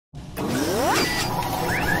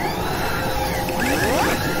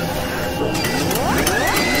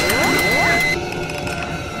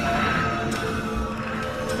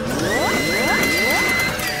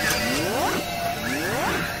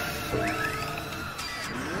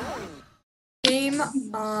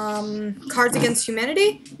Cards Against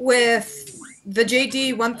Humanity with the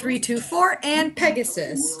JD1324 and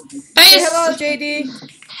Pegasus. Say hello, JD.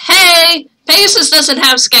 Hey! Pegasus doesn't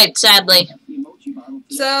have Skype, sadly.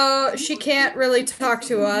 So she can't really talk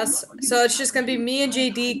to us. So it's just gonna be me and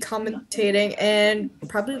JD commentating and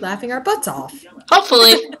probably laughing our butts off.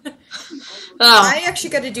 Hopefully. Oh. I actually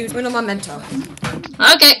got to do Uno Momento.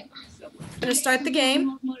 Okay. I'm gonna start the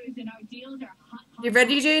game. You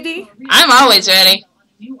ready, JD? I'm always ready.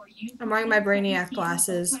 I'm wearing my Brainiac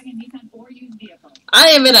glasses. I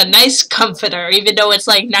am in a nice comforter, even though it's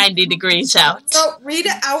like 90 degrees out. So read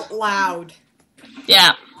it out loud.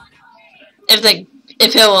 Yeah. If it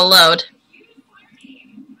will load.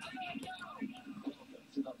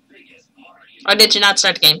 Or did you not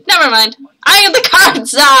start the game? Never mind. I am the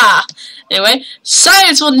cards! Ah! Anyway,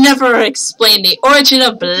 science will never explain the origin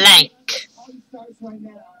of blank.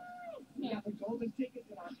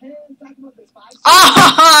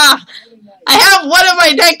 Ah! I have one in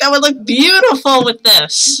my deck that would look beautiful with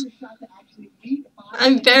this.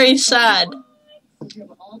 I'm very sad.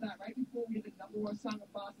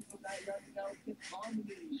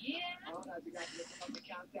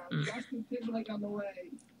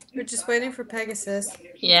 We're just waiting for Pegasus.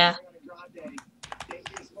 Yeah.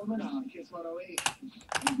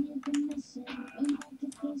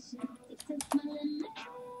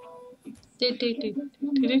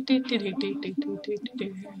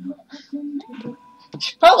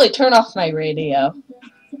 Should probably turn off my radio.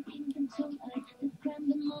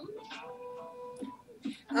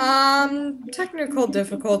 Technical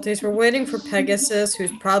difficulties. We're waiting for Pegasus,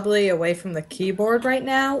 who's probably away from the keyboard right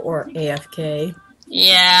now, or AFK.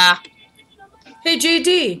 Yeah. Hey,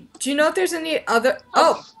 JD, do you know if there's any other...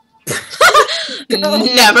 Oh!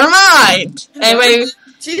 Never mind! Anyway...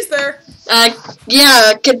 She's there.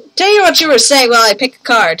 Yeah, continue what you were saying while I pick a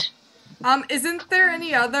card. Isn't there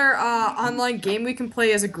any other, online game we can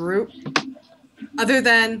play as a group? Other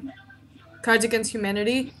than Cards Against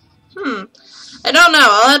Humanity? I don't know.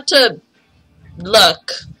 I'll have to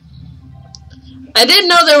look. I do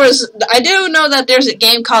know that there's a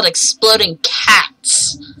game called Exploding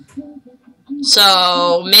Cats.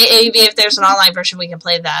 So, maybe if there's an online version, we can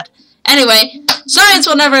play that. Anyway, science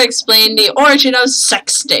will never explain the origin of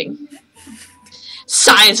sexting.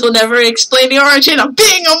 Science will never explain the origin of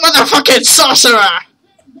being a motherfucking sorcerer!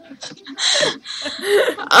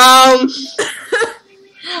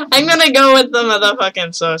 I'm gonna go with the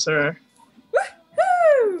motherfucking sorcerer.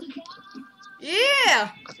 Woohoo!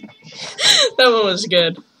 Yeah! That one was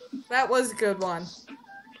good. That was a good one.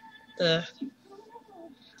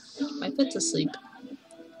 My pet's asleep.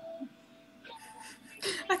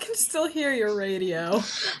 I can still hear your radio.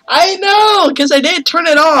 I know, because I did turn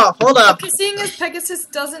it off. Hold up. Okay, seeing as Pegasus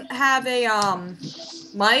doesn't have a,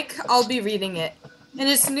 mic, I'll be reading it. In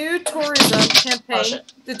its new tourism campaign,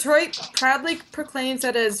 Detroit proudly proclaims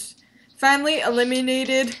that it has finally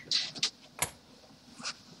eliminated...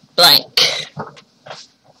 blank.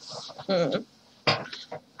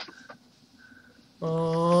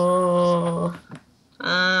 Oh...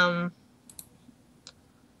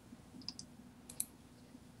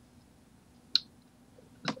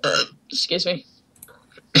 Excuse me.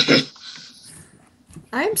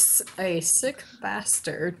 I'm a sick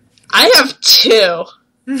bastard. I have two.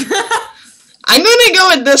 I'm gonna go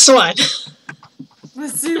with this one.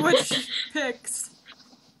 Let's see what she picks.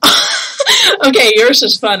 Okay, yours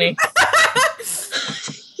is funny.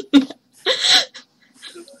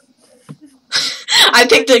 I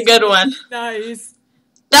picked a good one. Nice.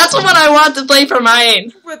 That's the one I want to play for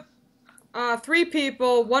mine. With 3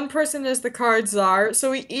 people, one person is the card czar,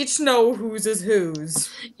 so we each know whose is whose.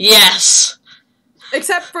 Yes.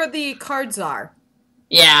 Except for the card czar.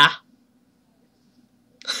 Yeah.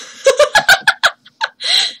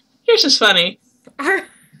 Yours is funny. I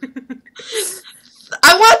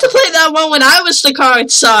wanted to play that one when I was the card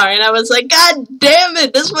czar, and I was like, God damn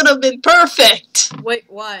it, this would have been perfect. Wait,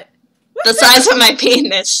 what? The size of my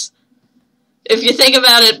penis. If you think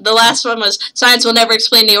about it, the last one was, science will never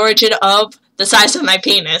explain the origin of the size of my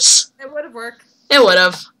penis. It would have worked. It would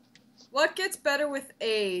have. What gets better with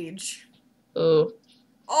age? Ooh.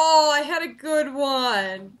 Oh, I had a good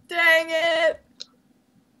one. Dang it.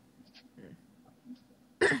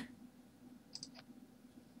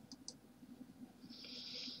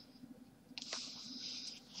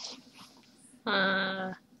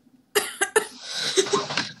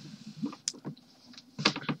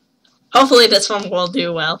 Hopefully this one will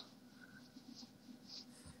do well.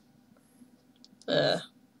 Me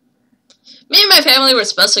and my family were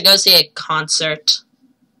supposed to go see a concert.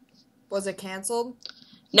 Was it canceled?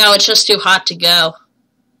 No, it's just too hot to go.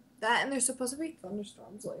 That and there's supposed to be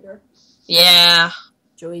thunderstorms later. Yeah.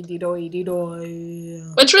 Joy de doy de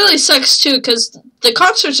doy. Which really sucks too, because the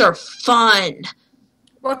concerts are fun.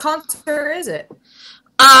 What concert is it?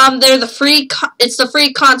 They're the free. It's the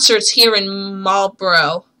free concerts here in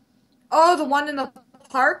Marlborough. Oh, the one in the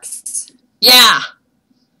parks. Yeah.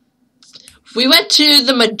 We went to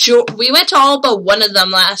We went to all but one of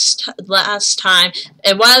them last time.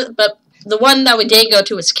 But the one that we did go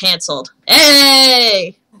to was canceled.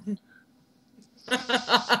 Hey.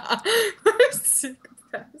 We're sick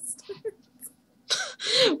bastards.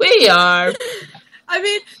 We are. I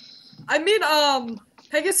mean,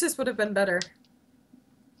 Pegasus would have been better.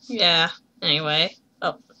 Yeah. Anyway.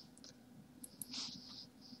 Oh.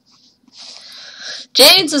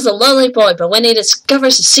 James is a lonely boy, but when he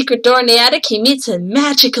discovers a secret door in the attic, he meets a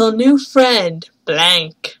magical new friend.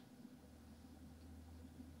 Blank.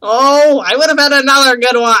 Oh, I would have had another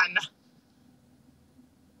good one.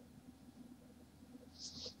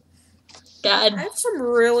 God. I have some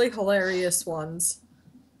really hilarious ones.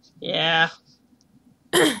 Yeah.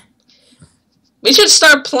 We should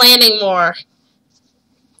start planning more.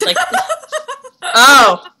 Like,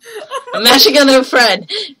 oh, a magical new friend.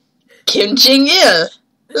 Kim Jong-il.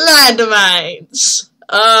 Landmines.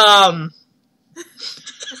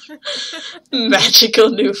 Magical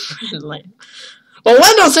new friend. Well, one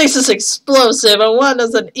of those things is explosive, and one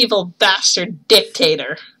is an evil bastard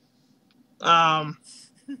dictator.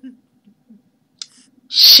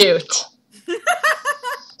 Shoot.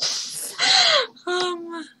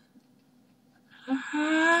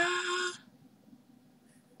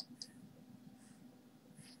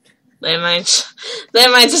 Landmines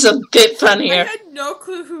is a bit funnier. I had no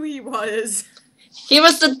clue who he was.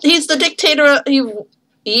 He's the dictator. He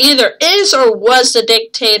either is or was the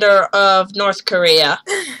dictator of North Korea.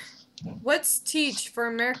 What's Teach for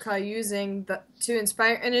America using to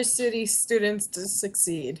inspire inner city students to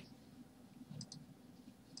succeed?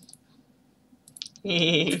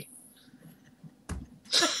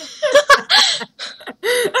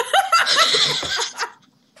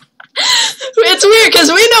 It's weird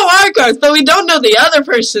because we know our cards, but we don't know the other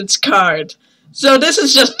person's card. So this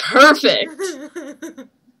is just perfect.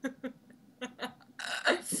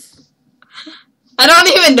 I don't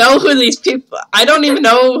even know who these people. I don't even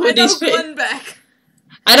know who these people.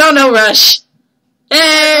 I don't know Rush.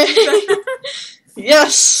 Hey,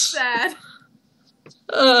 yes. Sad.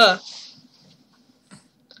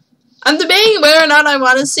 I'm debating whether or not I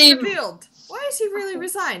want to see. Revealed. Why is he really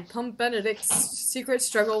resigned? Pump Benedict's secret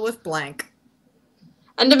struggle with blank.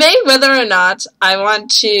 I'm debating whether or not I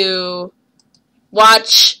want to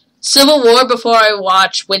watch Civil War before I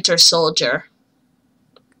watch Winter Soldier.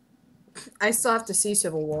 I still have to see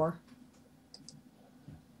Civil War.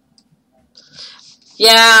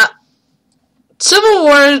 Yeah. Civil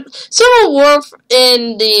War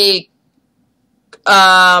in the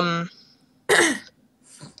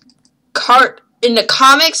in the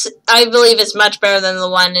comics, I believe is much better than the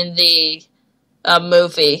one in the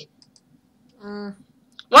movie.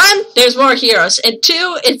 One, there's more heroes, and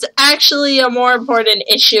two, it's actually a more important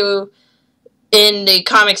issue in the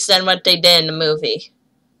comics than what they did in the movie.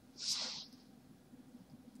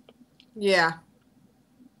 Yeah.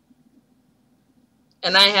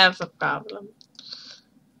 And I have a problem.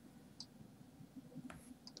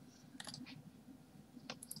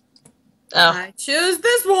 Oh. I choose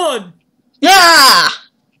this one! Yeah!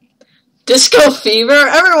 Disco Fever?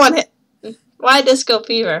 Everyone hit. Why Disco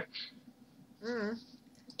Fever?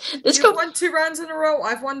 Disco. You've won 2 rounds in a row,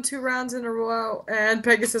 I've won 2 rounds in a row, and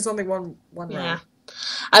Pegasus only won one round.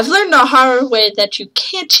 I've learned the hard way that you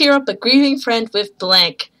can't cheer up a grieving friend with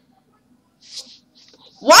blank.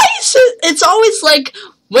 Why is it? It's always like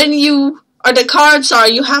when you are the cards are,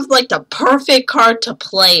 you have like the perfect card to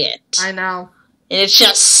play it. I know. And it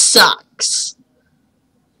just sucks.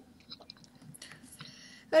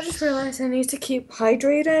 I just realized I need to keep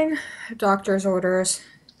hydrating. Doctor's orders.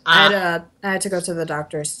 I had to go to the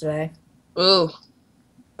doctor's today. Ooh.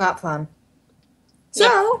 Not fun.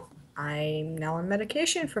 So, I'm now on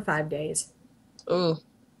medication for 5 days. Ooh.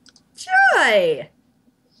 Joy!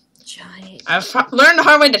 I've learned the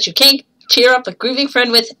hard way that you can't cheer up a grieving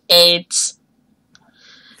friend with AIDS.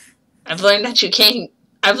 I've learned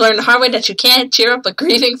the hard way that you can't cheer up a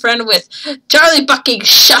grieving friend with Charlie Bucking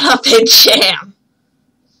Shut Up and Jam.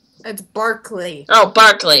 It's Barkley. Oh,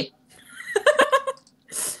 Barkley.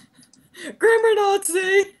 Grammar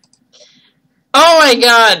Nazi! Oh my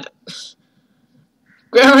god.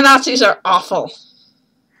 Grammar Nazis are awful.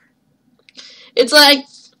 It's like,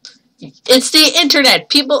 it's the internet.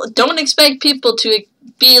 People don't expect people to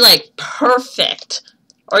be like perfect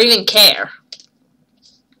or even care.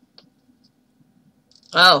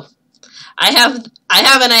 Oh, I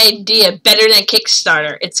have an idea better than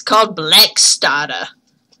Kickstarter. It's called Blank Starter.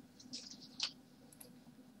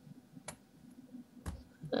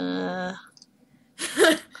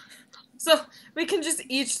 So we can just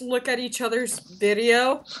each look at each other's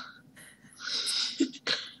video.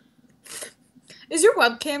 Is your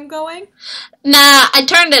webcam going? Nah, I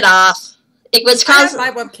turned it off. It was I have causing.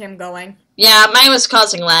 my webcam going. Yeah, mine was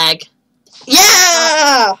causing lag.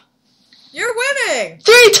 Yeah! You're winning!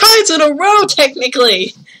 3 times in a row,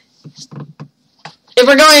 technically. If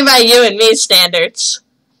we're going by you and me standards.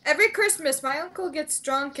 Every Christmas, my uncle gets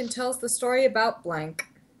drunk and tells the story about blank.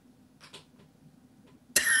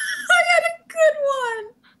 I had a good one!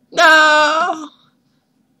 No!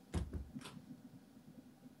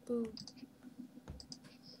 Boo.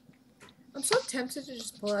 I'm so tempted to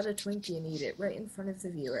just pull out a Twinkie and eat it right in front of the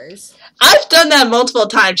viewers. I've done that multiple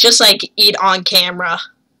times, just like eat on camera.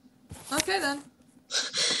 Okay then.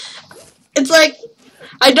 It's like,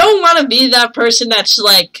 I don't want to be that person that's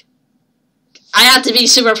like, I have to be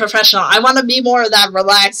super professional. I want to be more of that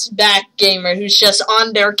relaxed back gamer who's just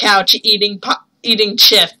on their couch eating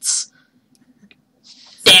chips.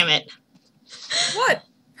 Damn it. What?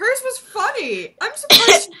 Hers was funny. I'm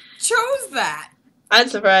surprised you chose that. I'm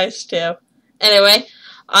surprised too. Anyway,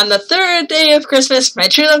 on the 3rd day of Christmas, my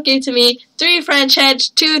true love gave to me 3 French heads,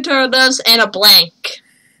 2 turtle doves, and a blank.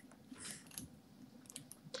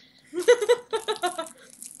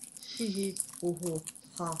 Hee hee, hoo hoo,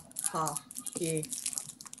 ha ha, hee.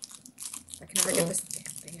 I can never get this damn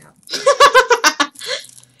thing out.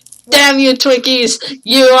 Damn you, Twinkies!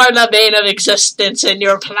 You are the bane of existence in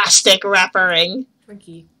your plastic wrappering.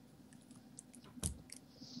 Twinkie.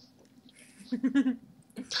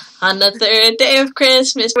 On the 3rd day of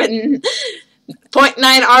Christmas, with 0.9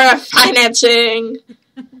 RF financing.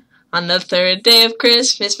 On the 3rd day of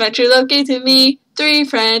Christmas, my true love gave to me 3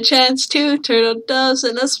 French hens, 2 turtle doves,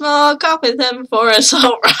 and a small cup with them for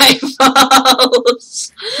assault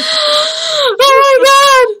rifles. Oh my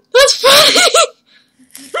god! That's funny!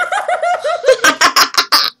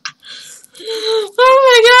 Oh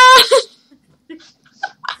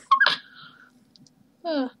my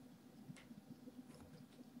god!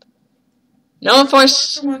 No one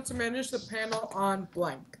forced. I want to manage the panel on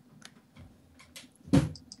blank.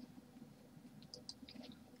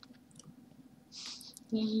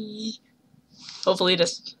 Hopefully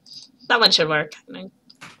that one should work.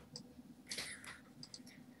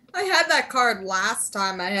 I had that card last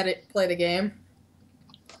time I had it play the game.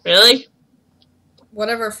 Really?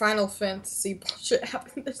 Whatever Final Fantasy bullshit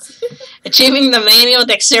happened this year. Achieving the manual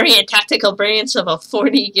dexterity and tactical brilliance of a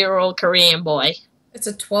 40-year-old Korean boy. It's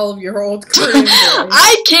a 12-year-old Korean boy.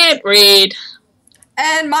 I can't read.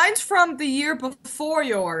 And mine's from the year before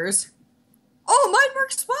yours. Oh, mine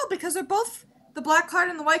works well because they're both, the black card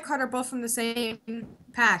and the white card are both from the same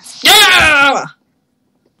pack. Yeah!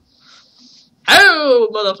 Oh,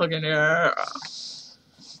 motherfucking yeah.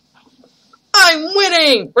 I'm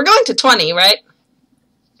winning! We're going to 20, right?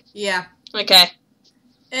 Yeah. Okay.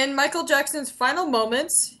 In Michael Jackson's final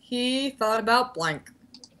moments, he thought about blank.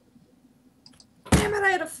 Damn it, I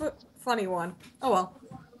had a funny one. Oh well.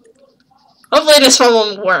 Hopefully this one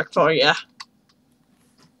won't work for you.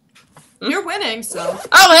 You're winning, so.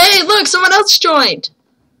 Oh, hey, look, someone else joined.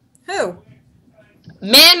 Who?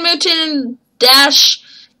 Man Mutin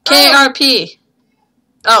KRP.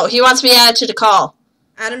 Oh, he wants me added to the call.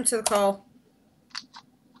 Add him to the call.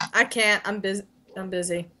 I can't. I'm busy.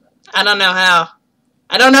 I don't know how.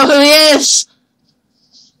 I don't know who he is.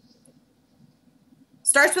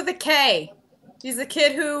 Starts with a K. He's the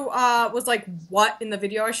kid who was like, what, in the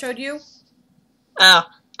video I showed you? Oh.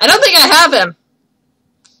 I don't think I have him.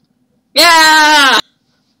 Yeah!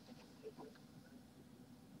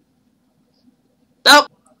 Nope.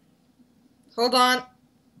 Hold on.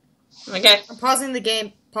 Okay. I'm pausing the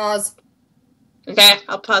game. Pause. Okay,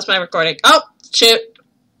 I'll pause my recording. Oh, shoot.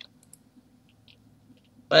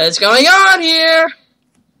 What is going on here?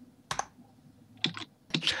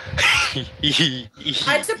 I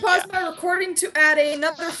had to pause my recording to add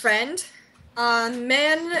another friend.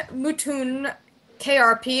 Man Mutun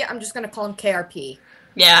KRP. I'm just going to call him KRP.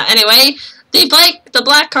 Yeah, anyway, the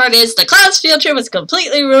black card is the class field trip was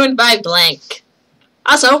completely ruined by blank.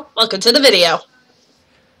 Also, welcome to the video.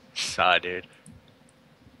 Saw, dude.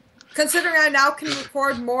 Considering I now can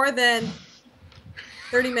record more than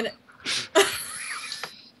 30 minutes.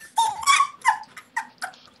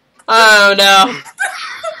 Oh no.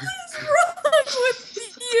 What is wrong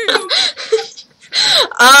with you?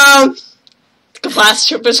 The class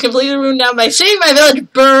trip was completely ruined down by seeing my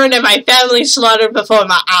village burn and my family slaughtered before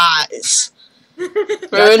my eyes.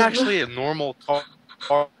 That's actually a normal talk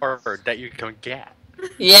card that you can get.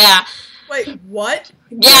 Yeah. Wait, what?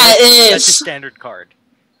 Yeah, it That's a is. standard card.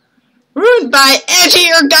 Ruined by edging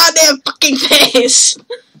your goddamn fucking face.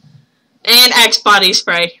 And Axe body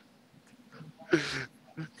spray. We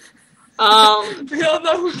all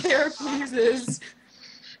know who KRP is.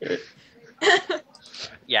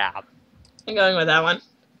 Yeah. I'm going with that one.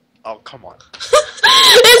 Oh, come on.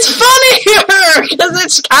 It's funnier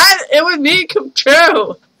because it would become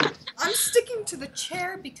true. I'm sticking to the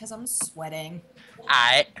chair because I'm sweating.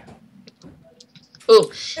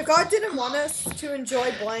 Ooh. If God didn't want us to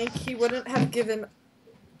enjoy blank, He wouldn't have given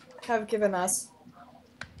us.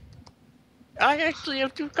 I actually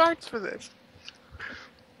have 2 cards for this.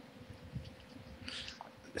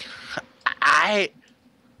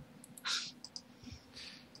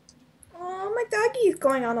 Oh, my doggy's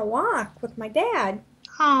going on a walk with my dad.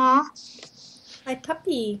 Aww. My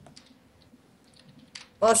puppy.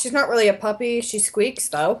 Well, she's not really a puppy. She squeaks,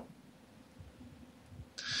 though.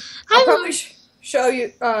 I'll probably show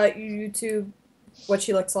you YouTube what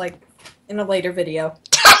she looks like in a later video.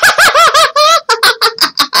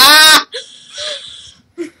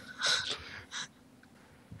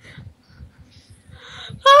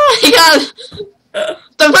 Oh my god!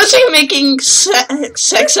 The pussy making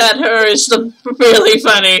sex at her is really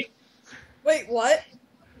funny. Wait, what?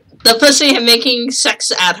 The pussy making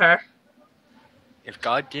sex at her. If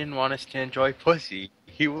God didn't want us to enjoy pussy,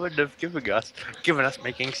 He wouldn't have given us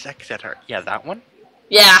making sex at her. Yeah, that one?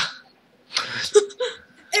 Yeah.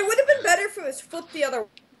 It would have been better if it was flipped the other way.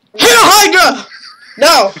 Hail Hydra!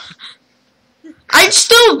 No. I'm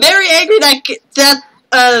still very angry that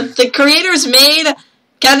the creators made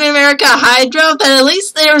Captain America Hydra, but at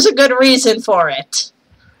least there's a good reason for it.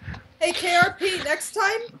 Hey, KRP, next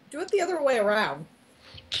time, do it the other way around.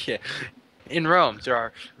 Yeah. In Rome, there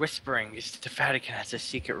are whisperings. The Vatican has a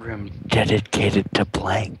secret room dedicated to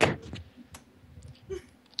blank.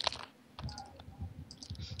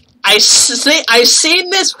 I've seen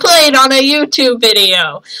this played on a YouTube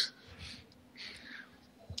video.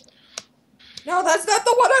 No, that's not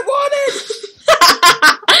the one I wanted!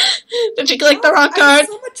 Did you click the wrong I card? have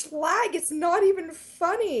so much lag, it's not even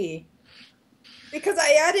funny. Because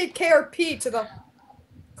I added KRP to the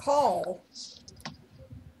call.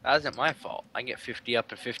 That isn't my fault. I get 50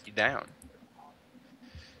 up and 50 down.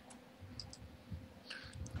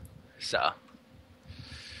 So.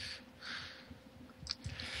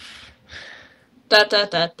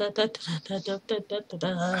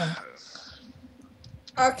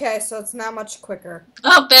 Okay, so it's now much quicker.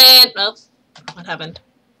 Oh, bad. Oh, what happened?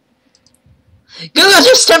 Google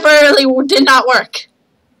just temporarily did not work.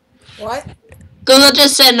 What? Google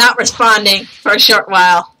just said not responding for a short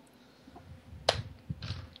while.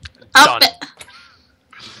 Up it.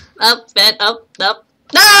 Up it. Up. Up.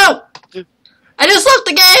 No! I just left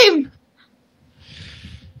the game!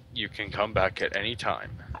 You can come back at any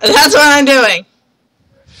time. That's what I'm doing.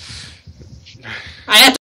 I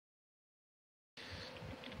have to.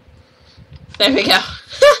 There we go.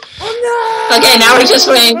 Oh no! Okay, now we're just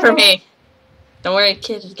waiting for me. Don't worry,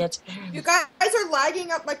 kid, it gets better. You guys are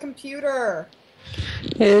lagging up my computer.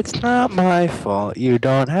 It's not my fault. You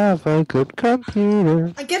don't have a good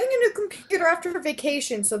computer. I'm getting a new computer after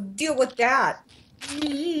vacation, so deal with that.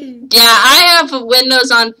 Yeah, I have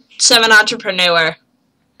Windows on 7 Entrepreneur.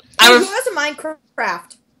 Hey, who has a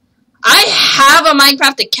Minecraft? I have a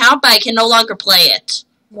Minecraft account, but I can no longer play it.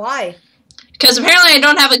 Why? Because apparently I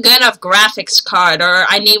don't have a good enough graphics card, or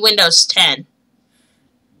I need Windows 10.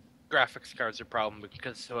 Graphics cards are a problem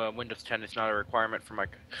because Windows 10 is not a requirement for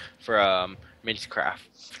Minecraft.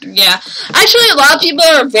 Yeah. Actually, a lot of people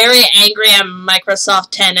are very angry at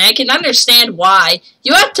Microsoft 10, and I can understand why.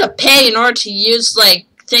 You have to pay in order to use, like,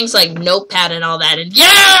 things like Notepad and all that, and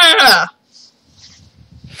yeah!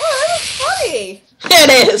 Oh, that was funny! It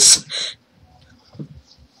is!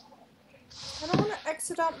 I don't want to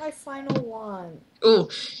exit out my final one. Ooh,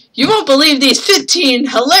 you won't believe these 15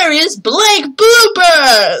 hilarious blank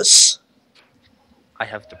bloopers! I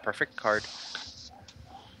have the perfect card.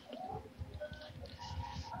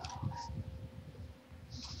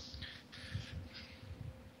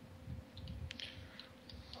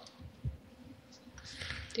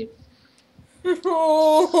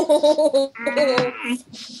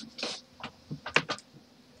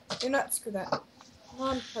 You're not, screw that. I'm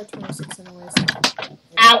on part 26 anyways.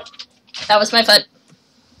 Ow! That was my foot.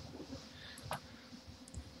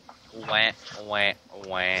 Wah, wah,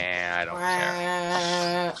 wah. I don't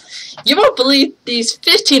care. You won't believe these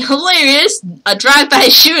 15 hilarious drive-by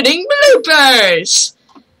shooting bloopers!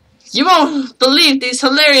 You won't believe these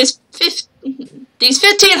 15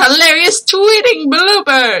 hilarious tweeting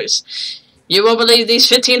bloopers! You won't believe these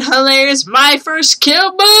 15 hilarious my first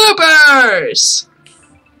kill boopers!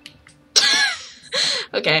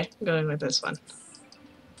 Okay, I'm going with this one.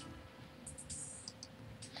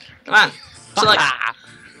 Come on. Select.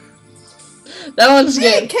 That one's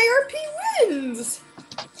Hey, good. KRP wins!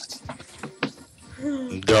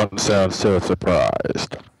 Don't sound so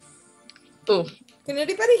surprised. Ooh. Can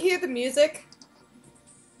anybody hear the music?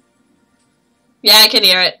 Yeah, I can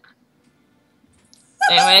hear it.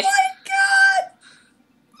 Anyway. Oh my god!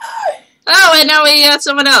 Oh, and now we got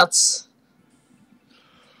someone else.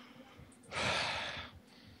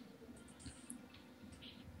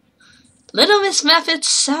 Little Miss Muffet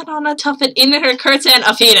sat on a tuffet in her curtain,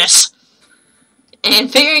 a fetus,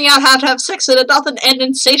 and figuring out how to have sex with a dolphin and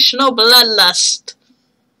insatiable bloodlust.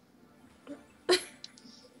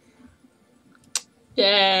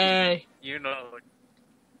 Yay. You know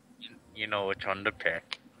which one to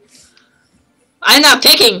pick. I'm not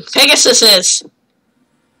picking. Pegasus is.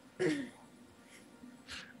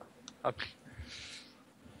 Okay.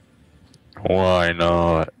 Why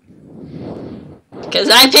not? Because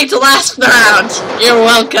I picked the last round. You're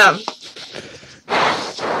welcome.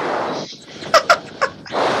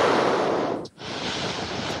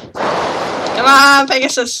 Come on,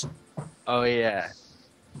 Pegasus. Oh yeah.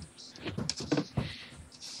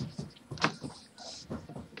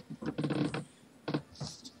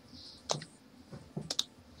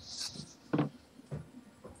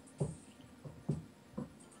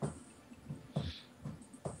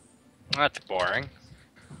 That's boring.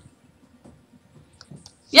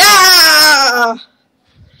 Yeah!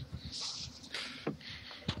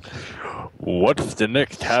 What's the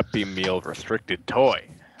next Happy Meal restricted toy?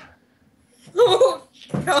 Oh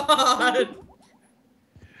god!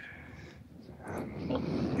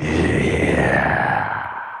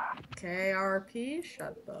 Yeah. KRP,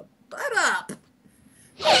 shut the butt up!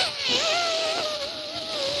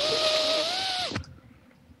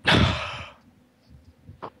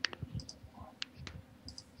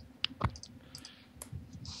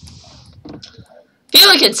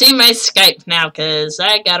 People can see my Skype now because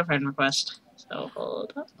I got a friend request. So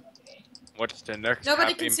hold up. What's the next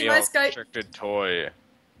Nobody Happy can see Meal my Skype. restricted toy?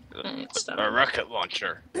 Alright, stop. A rocket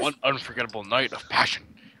launcher. One unforgettable night of passion,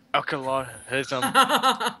 alcoholism,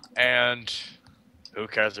 and who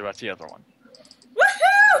cares about the other one?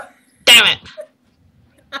 Woohoo! Damn it!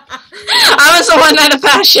 I was the one night of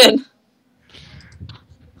passion.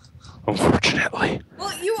 Unfortunately.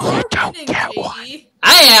 Well, you are don't winning, get JD.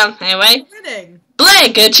 I am, anyway. You're winning.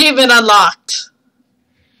 Blank, achievement unlocked.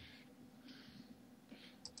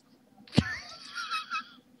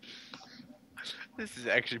 This is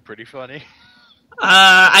actually pretty funny.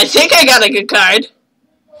 I think I got a good card.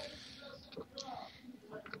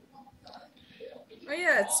 Oh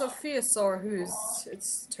yeah, it's Sophiasaur who's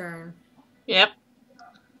its turn. Yep.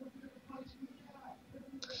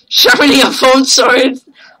 Sharpening a foam sword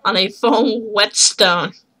on a foam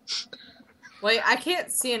whetstone. Wait, I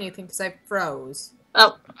can't see anything because I froze.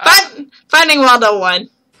 Oh, Finding Waldo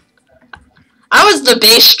won. I was the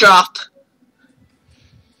base drop.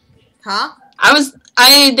 Huh? I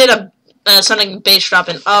did a something base drop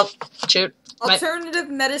and oh shoot. Alternative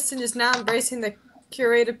medicine is now embracing the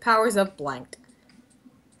curative powers of blank.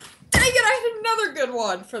 Dang it, I had another good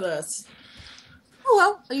one for this. Oh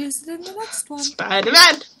well, I'll use it in the next one.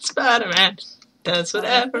 Spider-Man does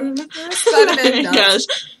whatever Spider-Man does.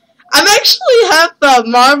 I'm actually have the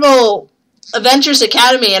Marvel Avengers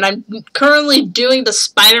Academy, and I'm currently doing the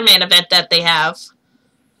Spider-Man event that they have.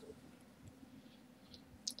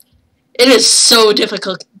 It is so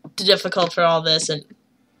difficult for all this. And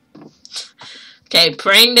okay,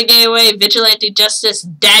 Praying the Gateway, Vigilante Justice,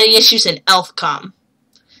 Daddy Issues, and Elfcom.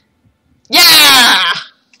 Yeah!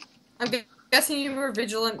 I'm guessing you were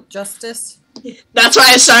Vigilant Justice. That's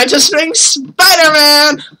why I started to swing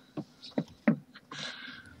Spider-Man!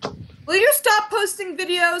 Will you stop posting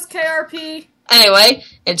videos, KRP? Anyway,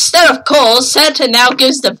 instead of Cole, Santa now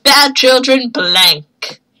gives the bad children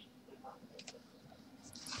blank.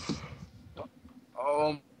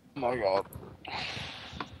 Oh my god.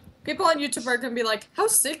 People on YouTube are gonna be like, how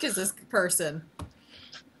sick is this person?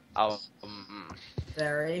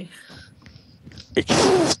 Very.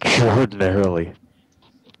 Extraordinarily.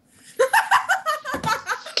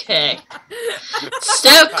 Okay.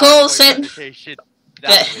 Instead of Cole, Santa...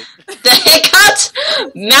 The hiccups,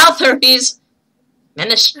 mouth herpes,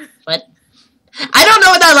 menace. What? I don't know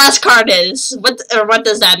what that last card is. What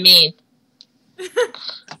does that mean?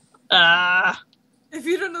 If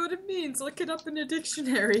you don't know what it means, look it up in a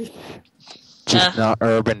dictionary. Just not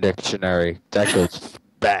Urban Dictionary. That goes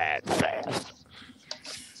bad fast.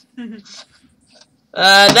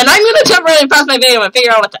 Then I'm gonna temporarily pause my video and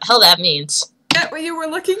figure out what the hell that means. Is that what you were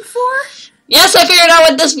looking for? Yes, I figured out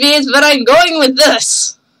what this means, but I'm going with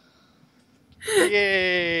this.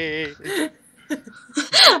 Yay!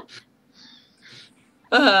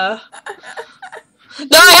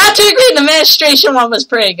 No, I have to agree, the administration one was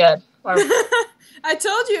pretty good. I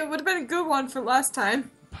told you it would have been a good one for last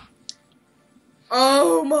time.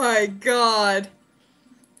 Oh my god.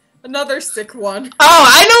 Another sick one. Oh,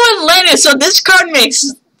 I know what later, so this card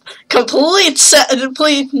makes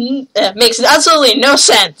makes absolutely no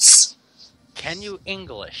sense. Can you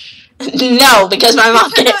English? No, because my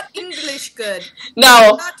mom You're can't. not English good. No.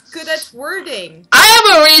 You're not good at wording. I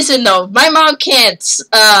have a reason, though. My mom can't,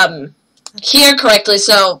 hear correctly,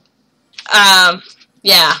 so,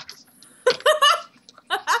 yeah.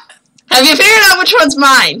 Have you figured out which one's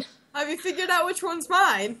mine? Have you figured out which one's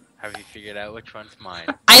mine? Have you figured out which one's mine?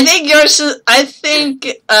 I think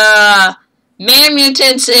Man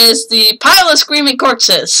Mutants is the pile of screaming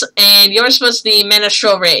corpses, and yours was the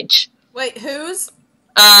Menstrual Rage. Wait, whose?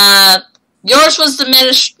 Yours was the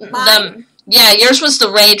Mine? yeah, yours was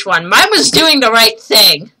the Rage one. Mine was doing the right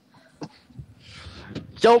thing.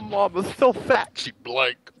 Yo, mom is so fat. She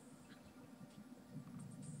blank.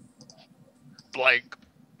 Blank.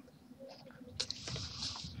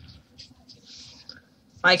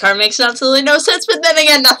 My card makes absolutely no sense, but then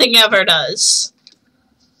again, nothing ever does.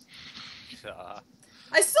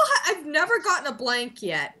 I've never gotten a blank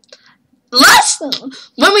yet.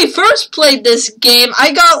 When we first played this game,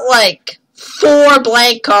 I got like 4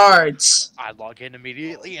 blank cards. I log in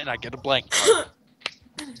immediately and I get a blank card.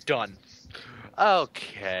 Done.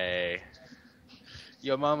 Okay.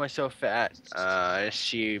 Your mom is so fat.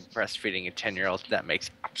 She breastfeeding a 10-year-old. That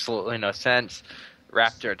makes absolutely no sense.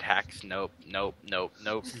 Raptor attacks. Nope. None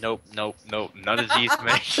of these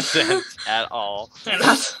make sense at all. None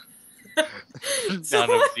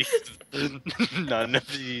of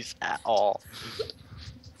these at all.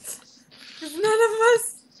 None of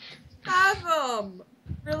us have them.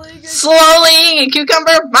 Really good. Slowly eating a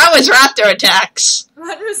cucumber? Mine was raptor attacks.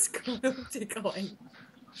 Mine was tickling.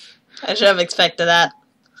 I should have expected that.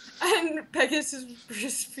 And Pegasus was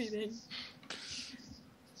breastfeeding.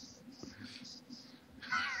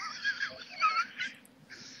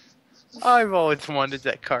 I've always wanted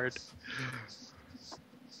that card.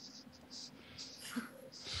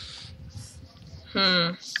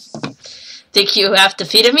 Think you have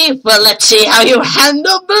defeated me? Well, let's see how you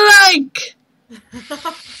handle blank!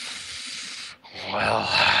 Well...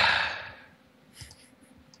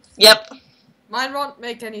 Yep. Mine won't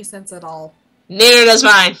make any sense at all. Neither does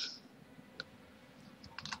mine.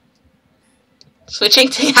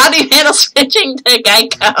 How do you handle switching to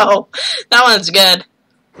Geico? That one's good.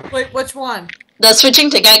 Wait, which one? The switching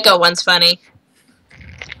to Geico one's funny.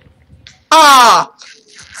 Aw!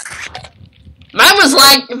 Mine was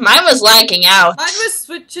lagging out. Mine was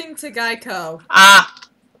switching to Geico. Ah.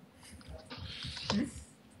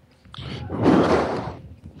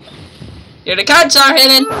 Here the cards are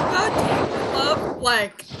hidden. Oh, God, I love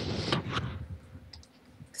blank.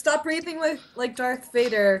 Stop breathing like Darth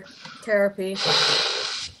Vader, KRP.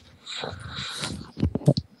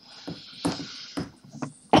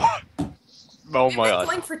 Oh my god. I've been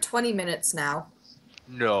blank for 20 minutes now.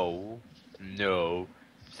 No. The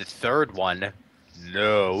third one.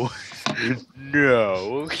 No.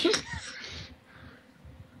 No.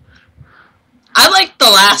 I like the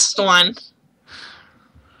last one.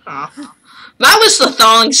 Oh. That was the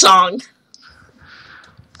thong song.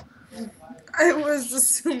 I was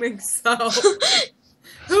assuming so.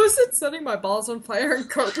 Who is it setting my balls on fire in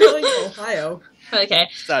Cartwheeling, Ohio? Okay.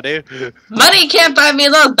 That dude. Money can't buy me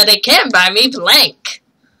love, but it can buy me blank.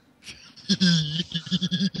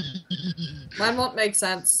 Mine won't make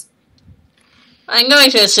sense. I'm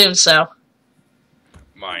going to assume so.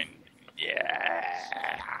 Mine. Yeah.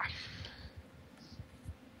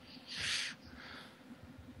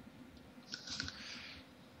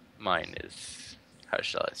 Mine is, how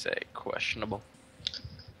shall I say, questionable.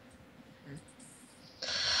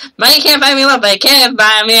 Money can't buy me love, but it can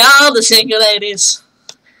buy me all the single ladies.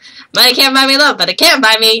 Money can't buy me love, but it can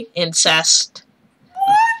buy me incest.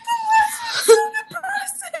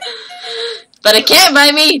 But it can't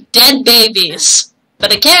buy me dead babies.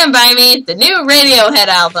 But it can buy me the new Radiohead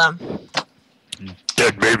album.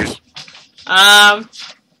 Dead babies. No,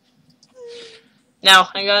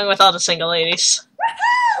 I'm going with all the single ladies.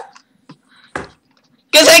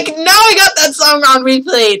 Because I got that song on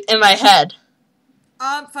replay in my head.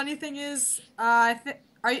 Funny thing is,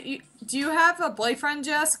 do you have a boyfriend,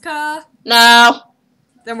 Jessica? No.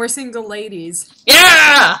 Then we're single ladies.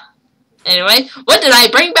 Yeah! Anyway, what did I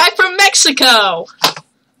bring back from Mexico?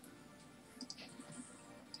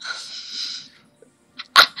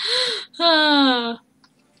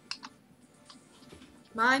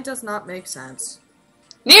 Mine does not make sense.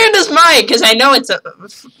 Neither does mine, because I know it's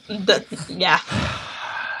yeah.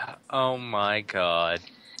 Oh my god.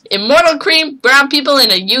 Immortal cream, brown people,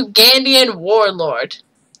 and a Ugandan warlord.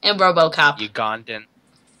 And RoboCop.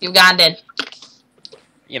 Ugandan.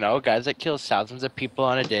 You know, guys that kill thousands of people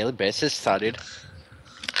on a daily basis studied.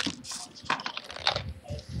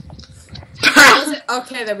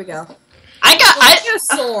 Okay, there we go. I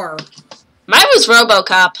sore. Mine was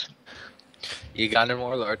RoboCop. Ugandan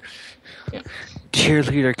warlord. Yeah. Dear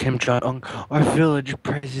leader Kim Jong-un, our village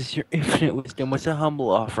praises your infinite wisdom with a humble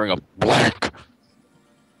offering of blank.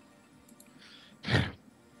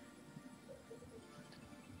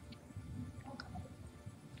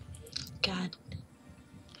 God.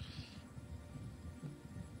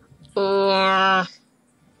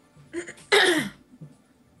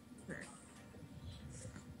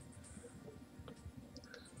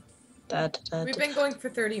 We've been going for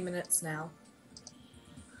 30 minutes now.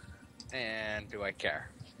 And do I care?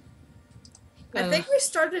 I think we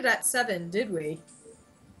started at 7, did we?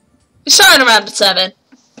 We started around 7.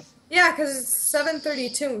 Yeah, because it's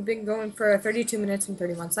 7:32. We've been going for 32 minutes and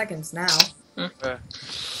 31 seconds now.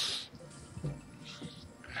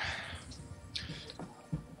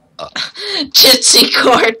 Jitsi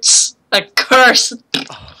courts. A curse.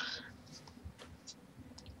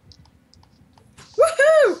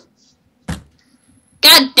 Woohoo!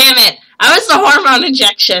 God damn it. I was the hormone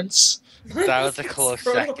injections. That was a close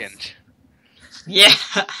second. Yeah.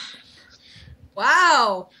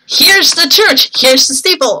 Wow. Here's the church. Here's the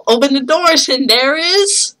steeple. Open the doors and there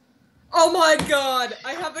is... Oh my god.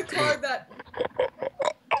 I have a card that...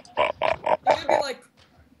 You're gonna be like...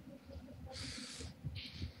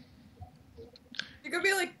 You're gonna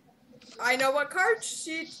be like... I know what card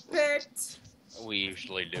she picked. We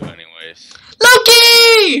usually do anyways.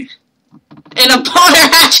 Loki! In a boner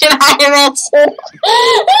hatchet Iron Man suit.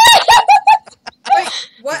 Wait,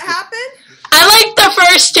 what happened? I like the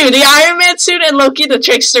first two, the Iron Man suit and Loki the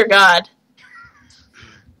Trickster God.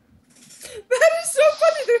 That is so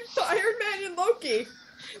funny, there's Iron Man and Loki.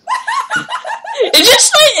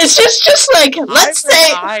 It's just like, let's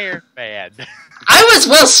say... Iron Man. I was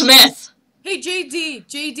Will Smith. Hey,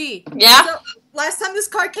 JD. Yeah? So, last time this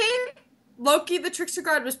card came, Loki the Trickster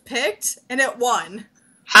God was picked, and it won.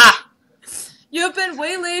 Ha! You have been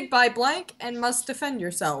waylaid by blank and must defend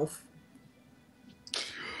yourself.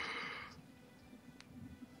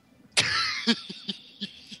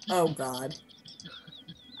 Oh god.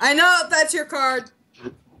 I know that's your card.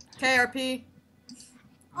 KRP.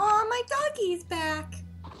 Aw, my doggie's back.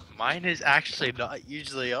 Mine is actually not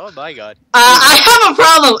usually. Oh my god. I have a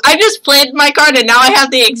problem. I just played my card and now I have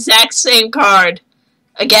the exact same card.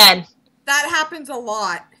 Again. That happens a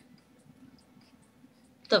lot.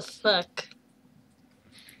 The fuck?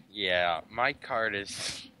 Yeah, my card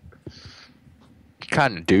is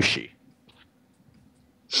kind of douchey.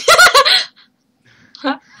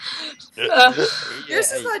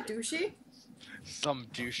 Yours is not douchey. Some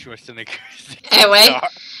douche was in a Anyway,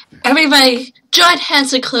 everybody, join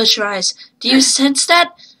hands and close your eyes. Do you sense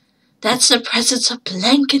that? That's the presence of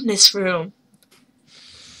blank in this room.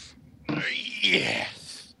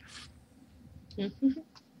 Yes.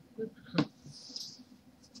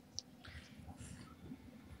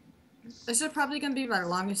 This is probably going to be my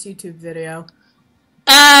longest YouTube video.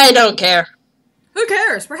 I don't care. Who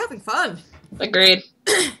cares? We're having fun. Agreed.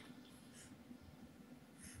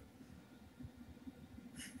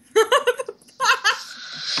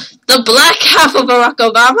 The black half of Barack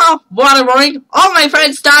Obama, waterboarding, all my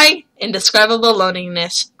friends dying, indescribable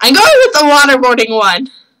loneliness. I'm going with the waterboarding one.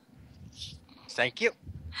 Thank you.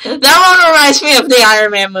 That one reminds me of the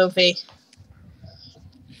Iron Man movie.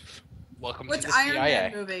 Welcome Which to the Iron CIA.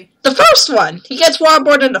 Man movie? The first one. He gets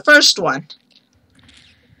waterboarded in the first one.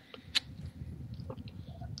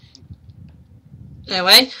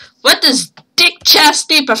 Anyway, what does Dick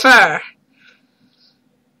Chastity prefer?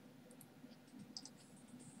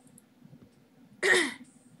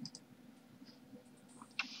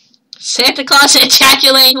 Santa Claus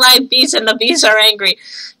ejaculating like bees and the bees are angry.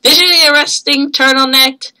 Visually arresting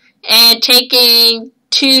turtleneck and taking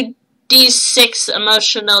 2d6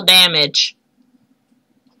 emotional damage.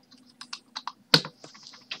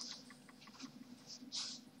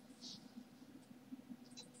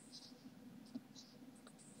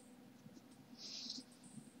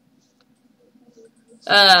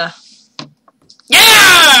 Yeah!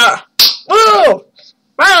 Woo!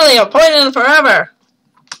 Finally, I'm pointing forever.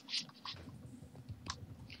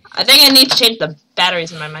 I think I need to change the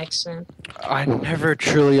batteries in my mic soon. I never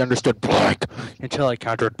truly understood blank until I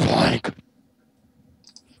countered blank.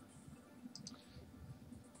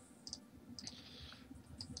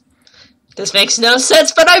 This makes no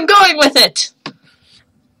sense, but I'm going with it!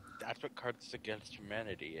 That's what Cards Against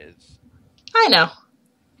Humanity is. I know.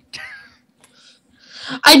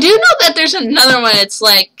 I do know that there's another one, it's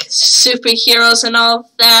like superheroes and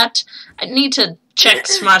all that. I need to check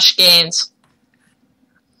Smosh Games.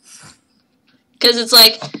 Because it's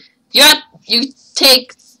like, you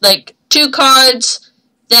take like 2 cards,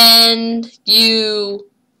 then you,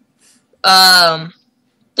 then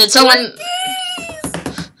someone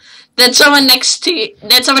next to you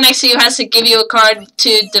has to give you a card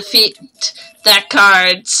to defeat that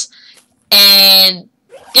cards, and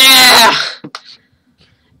yeah,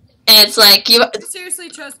 and it's like you seriously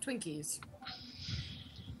chose Twinkies.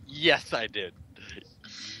 Yes, I did.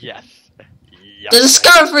 Yes. The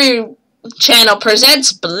Discovery Channel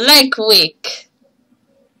presents Blank Week.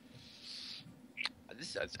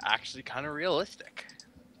 This is actually kind of realistic.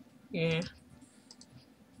 Yeah.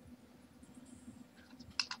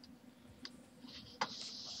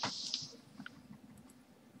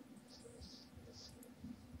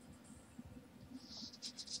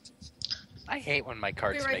 I hate when my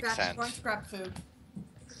cards make sense. Going to grab food.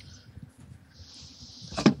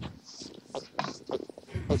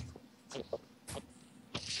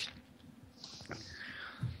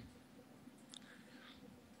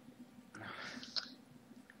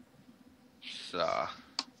 So.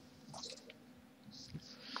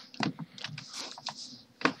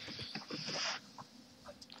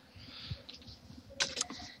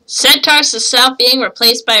 Centaurs to South being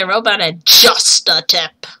replaced by a robot at just a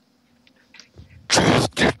tip.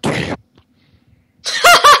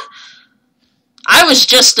 I was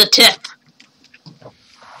just a tip.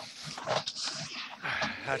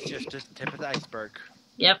 That's just the tip of the iceberg.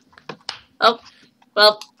 Yep. Oh,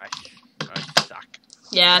 well. I suck.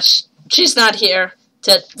 Yeah, she's not here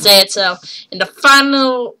to say it. So, in the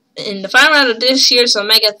final round of this year's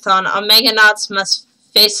Omegathon, Omeganauts must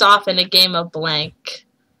face off in a game of blank.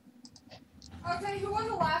 Okay, who won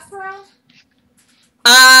the last round?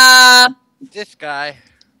 This guy.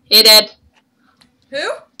 He did.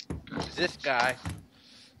 Who? This guy.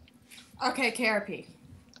 Okay, KRP.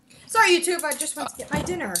 Sorry, YouTube, I just went to get my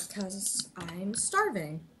dinner, because I'm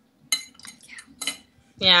starving.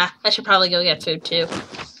 Yeah, I should probably go get food, too.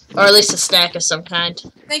 Or at least a snack of some kind.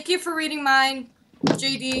 Thank you for reading mine,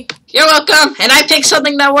 JD. You're welcome, and I picked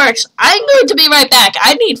something that works. I'm going to be right back.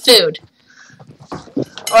 I need food.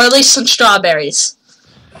 Or at least some strawberries.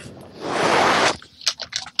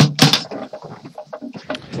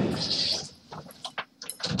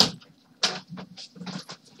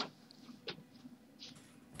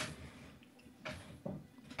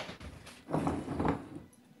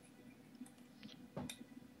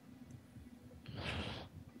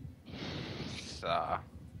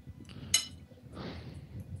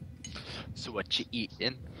 So what you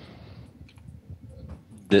eating?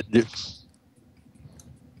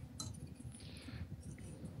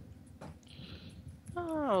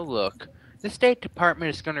 Oh, look. The State Department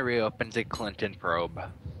is going to reopen the Clinton probe.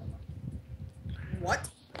 What?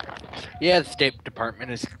 Yeah, the State Department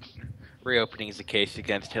is reopening the case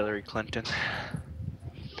against Hillary Clinton.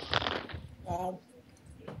 Wow.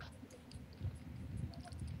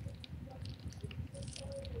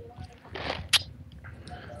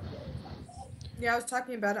 Yeah, I was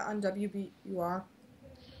talking about it on WBUR.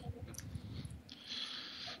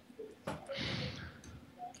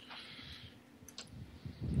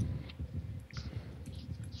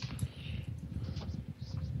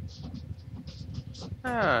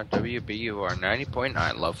 Ah, WBUR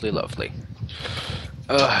 90.9. Lovely, lovely.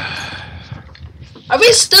 Are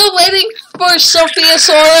we still waiting for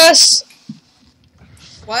Sophiasaurus?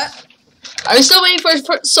 What? Are we still waiting for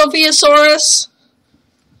Sophiasaurus?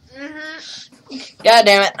 Mm-hmm. God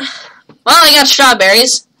damn it. Well, I got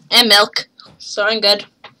strawberries and milk, so I'm good.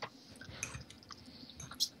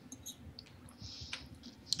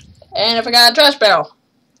 And I forgot a trash barrel.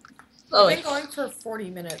 I've been going for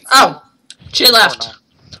 40 minutes. Oh, she left.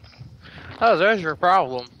 Oh, there's your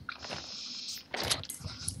problem.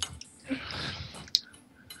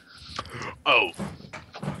 Oh.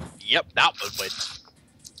 Yep, that was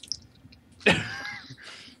it.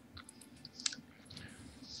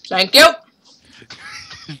 Thank you.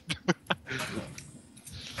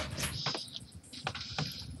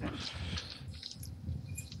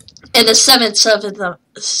 In the seventh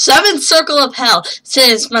circle of hell,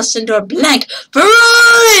 sinners must endure blank for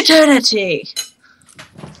all eternity.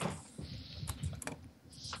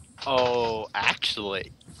 Oh,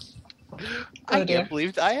 actually. I dear. can't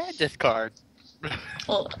believe I had this card.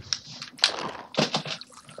 Hold on.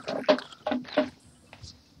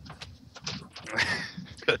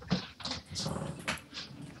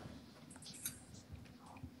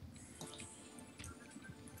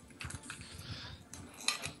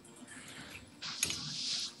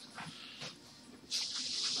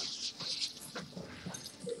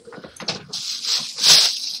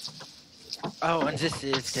 Oh, and this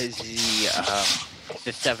is because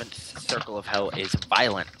the seventh circle of hell is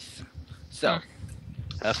violence. So,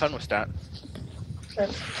 have fun with that.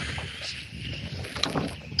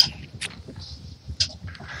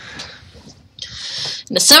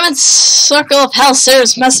 The seventh circle of hell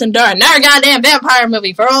serves Messenger, another goddamn vampire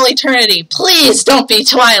movie for all eternity. Please don't be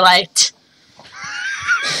Twilight.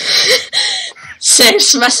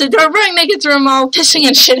 Saves Messenger, running naked through a mall, pissing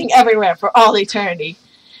and shitting everywhere for all eternity.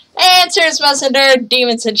 And serves Messenger,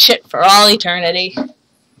 demons and shit for all eternity.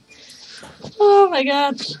 Oh my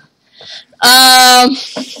god.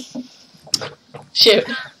 Shoot.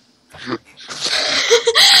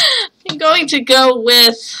 I'm going to go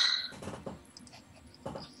with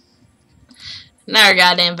another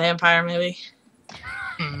goddamn vampire movie.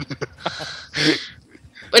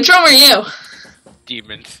 Which one were you?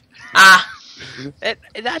 Demons. Ah.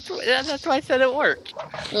 That's why I said it worked.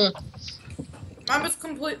 Mine was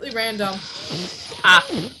completely random. Ah.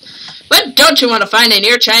 What don't you want to find in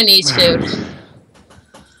your Chinese food?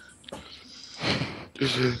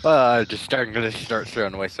 I'm gonna start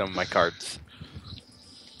throwing away some of my cards.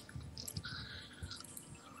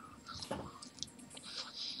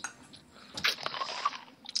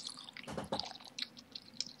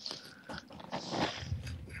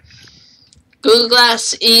 Google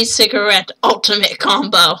Glass e-cigarette ultimate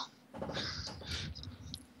combo.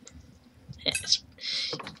 Yes.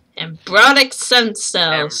 Embryonic stem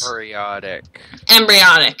cells. Embryonic.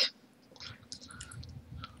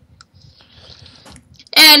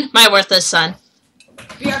 And my worthless son.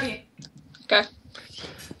 BRB. Okay.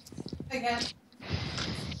 Again.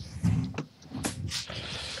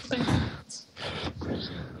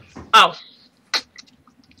 Oh.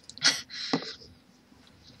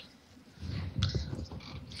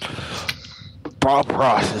 Bob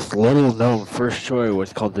Ross's little known first story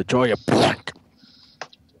was called The Joy of Blunt.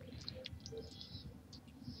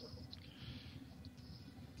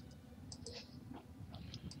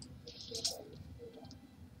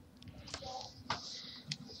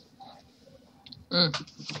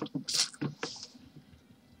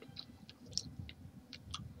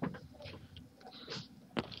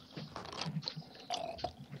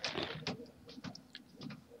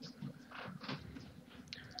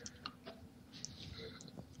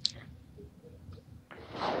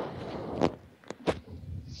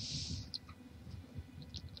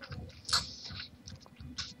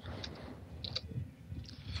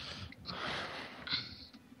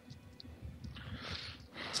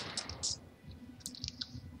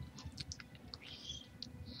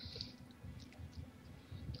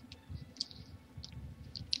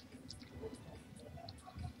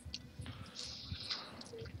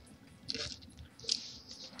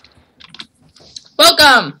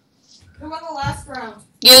 Welcome! Who won the last round?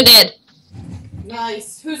 You did.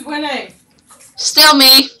 Nice. Who's winning? Still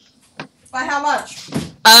me. By how much?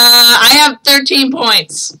 I have 13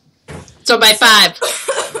 points. So by 5.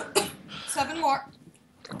 7 more.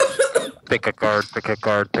 Pick a card, pick a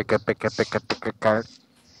card, pick a card.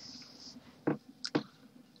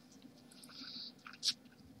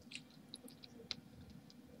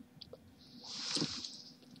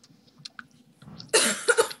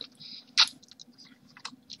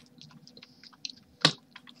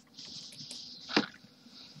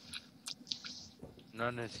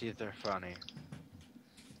 None of these are funny.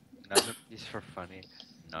 None of these are funny.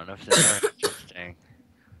 None of them are interesting.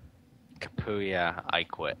 Kapuya, I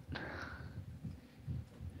quit.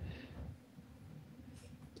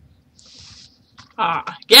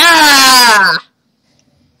 Yeah!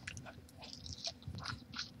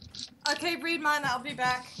 Okay, read mine. I'll be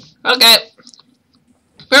back. Okay.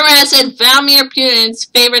 Remember said Vladimir Putin's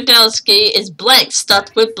favorite delicacy is blank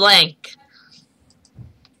stuffed with blank.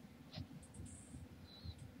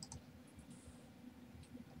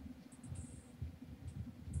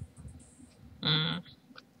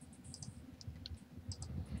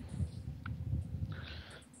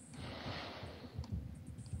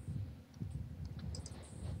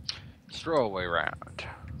 Throwaway round.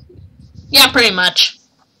 Yeah, pretty much.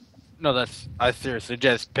 No, I seriously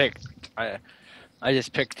just picked. I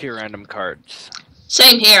just picked 2 random cards.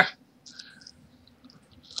 Same here.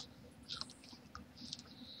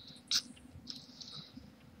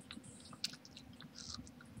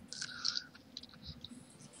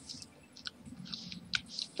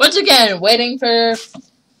 Once again, waiting for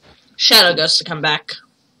Shadow Ghost to come back.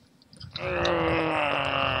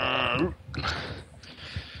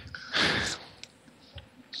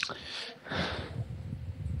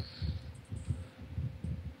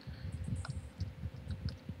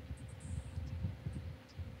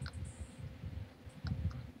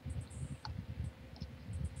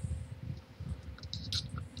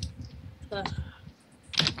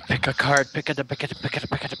 Pick a card, pick a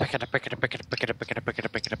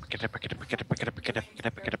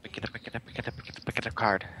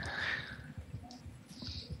card.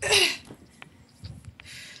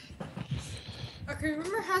 Okay,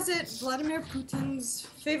 rumor has it Vladimir Putin's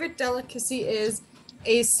favorite delicacy is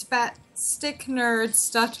a spastic nerd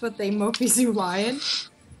stuffed with a mopey zoo lion.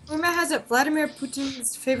 Rumor has it Vladimir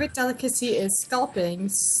Putin's favorite delicacy is scalping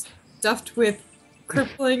stuffed with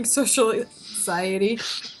crippling social anxiety.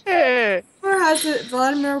 Rumor has it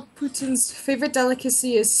Vladimir Putin's favorite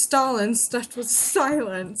delicacy is Stalin stuffed with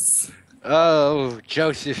silence. Oh,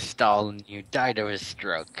 Joseph Stalin, you died of a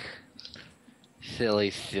stroke.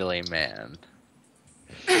 Silly, silly man.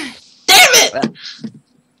 Damn it!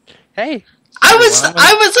 Hey. I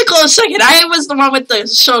was a close second. I was the one with the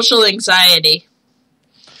social anxiety.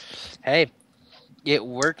 Hey, it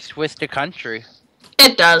works with the country.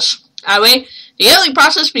 It does. Anyway, the healing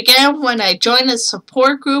process began when I joined a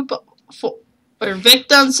support group for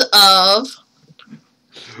victims of...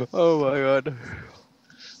 Oh my god.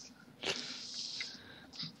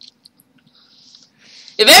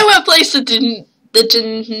 If anyone plays the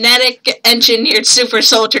genetic engineered super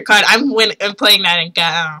soldier card, I'm playing that in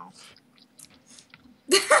Go.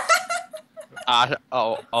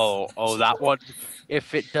 That one.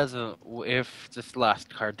 If this last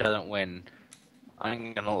card doesn't win,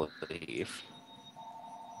 I'm gonna leave.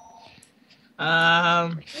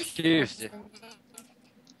 Excuse me.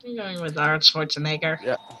 I'm going with Arnold Schwarzenegger.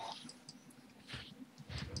 Yeah.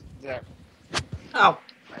 Yeah. Oh.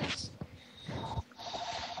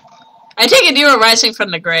 I take it you were rising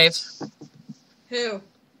from the grave. Who?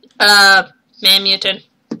 Man Mutant.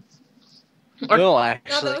 No, No,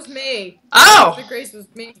 actually. that was me. Oh! The Grace was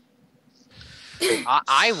me.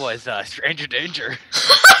 I was Stranger Danger.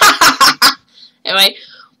 Anyway,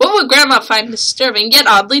 what would Grandma find disturbing yet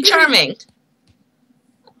oddly charming?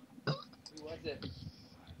 Who was it?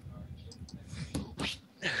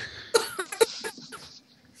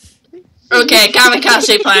 Okay,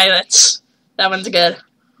 Kamikaze Pilots. That one's good.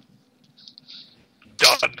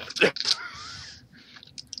 Done.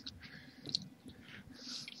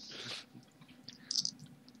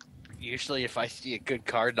 Usually, if I see a good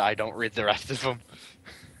card, I don't read the rest of them.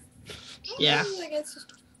 Yeah.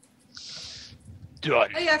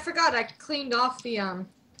 Done. Oh yeah, I forgot. I cleaned off the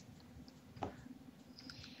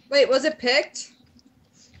Wait, was it picked?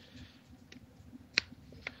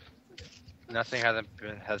 Nothing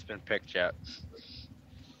has been picked yet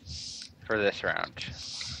for this round.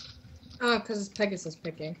 Oh, because it's Pegasus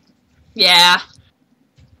picking. Yeah.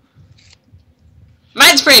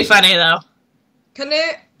 Mine's pretty funny, though.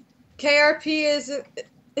 KRP is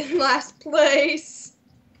in last place.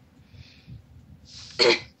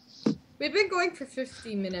 We've been going for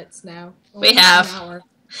 50 minutes now. We have. An hour.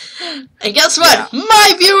 And guess what? Yeah.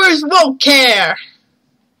 My viewers won't care!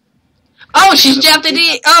 Oh, she's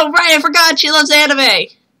Japanese. Oh, right, I forgot. She loves anime.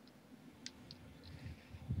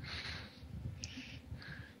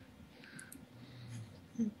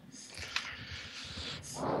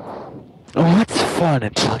 Oh, it's fun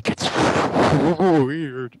until it gets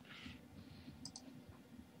weird.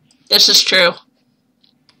 This is true.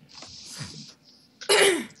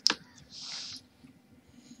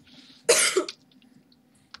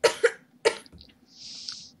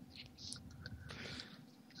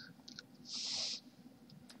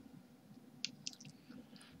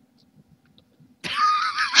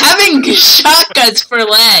 Having shotguns for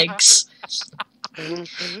legs.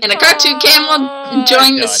 And a cartoon camel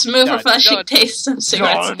enjoying the smooth, refreshing taste of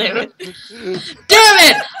cigarettes. Damn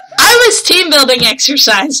it! I was team building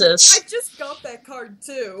exercises. I just got that card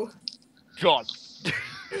too. God.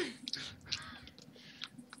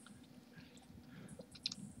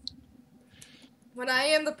 When I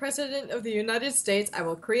am the President of the United States, I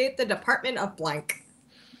will create the Department of Blank.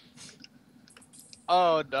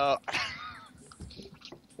 Oh no.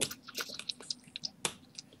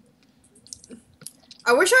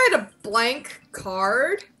 I wish I had a blank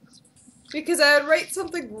card, because I would write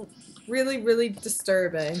something really, really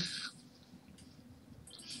disturbing.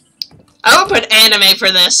 I would put anime for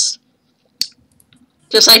this.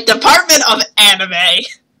 Just like Department of Anime.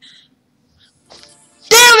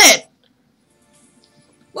 Damn it!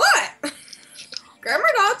 What?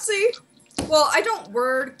 Grammar Nazi. Well, I don't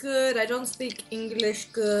word good. I don't speak English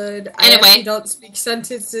good. Anyway. I actually don't speak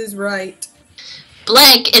sentences right.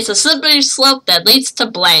 Blank is a slippery slope that leads to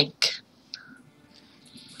blank.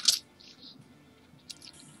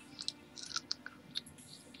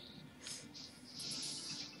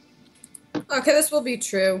 Okay, this will be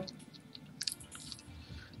true.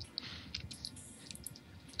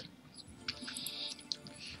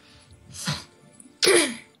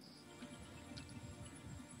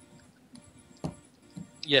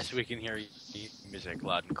 Yes, we can hear music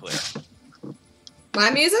loud and clear.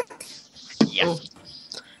 My music? Yeah.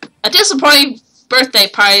 A disappointing birthday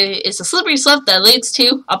party is a slippery slope that leads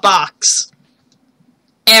to a box.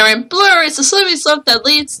 Aaron Blur is a slippery slope that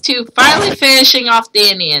leads to finally finishing off the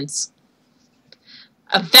Indians.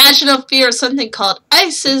 A vaginal fear of something called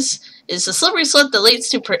ISIS is a slippery slope that leads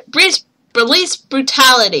to police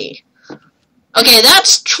brutality. Okay,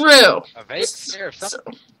 that's true. A vague fear of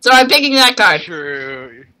something. So I'm picking that card.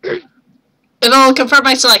 True. It'll confirm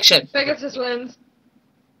my selection. Pegasus wins.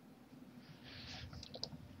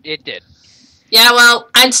 It did. Yeah, well,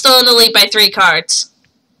 I'm still in the lead by 3 cards.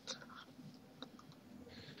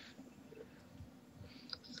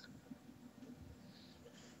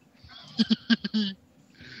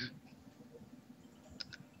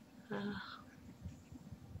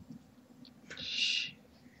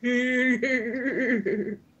 Damn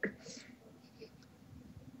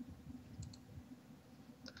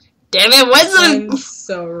it, I'm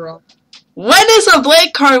so wrong. when is a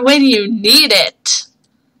blank card when you need it?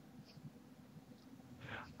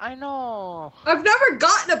 I know. I've never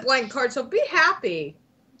gotten a blank card, so be happy.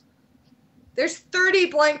 There's 30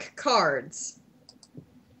 blank cards.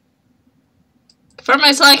 For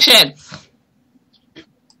my selection.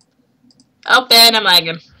 Oh, and I'm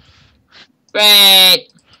lagging. Great.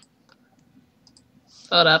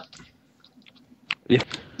 Hold up. Yeah.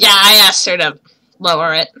 Yeah, I asked her to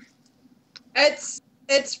lower it. It's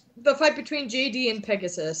the fight between JD and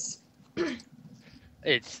Pegasus.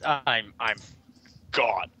 It's I'm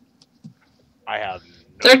God. I have no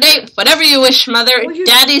Third date, whatever you wish, mother. Well, you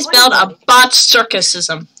Daddy don't spelled a like botched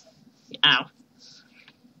circusism. Ow.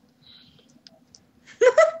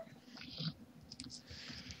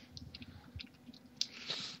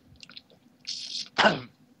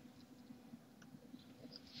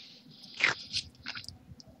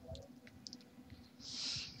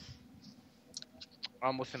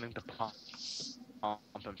 I'm listening to Pomp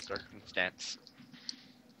and Circumstance.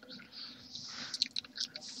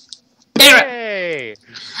 Damn it. Hey!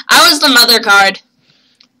 I was the mother card.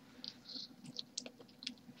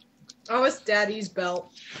 Oh, it's Daddy's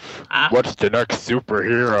belt. Ah. What's the next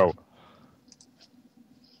superhero?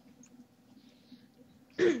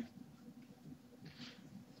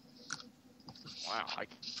 Wow, I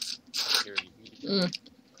can hear you.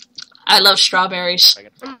 I love strawberries.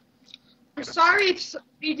 I'm sorry, it's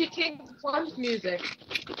BG King 1's music.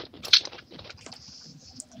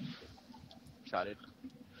 Got it.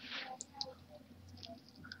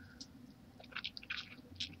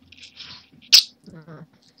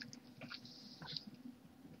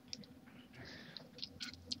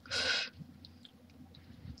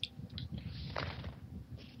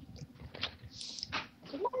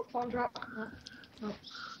 Come on, phone drop. Oh.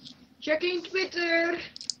 Checking Twitter.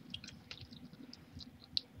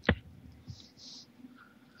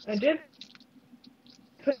 I did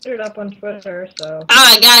put it up on Twitter, so. Oh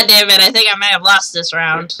my god damn it, I think I may have lost this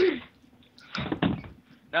round.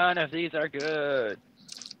 None of these are good.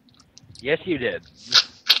 Yes, you did.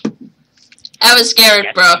 I was scared,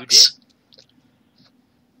 Yes, Brooks.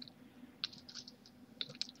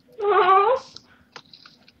 Aww.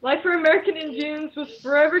 Life for American Indians was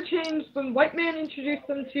forever changed when white man introduced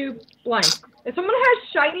them to blank. If someone has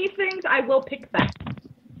shiny things, I will pick that.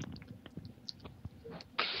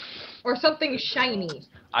 Or something shiny.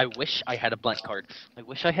 I wish I had a blank card. I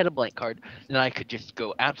wish I had a blank card, then I could just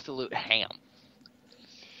go absolute ham.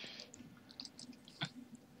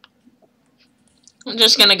 I'm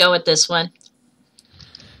just gonna go with this one.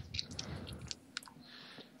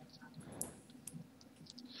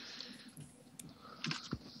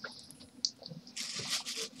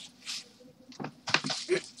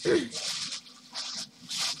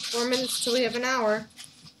 Four minutes till we have an hour.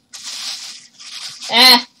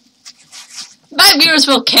 My viewers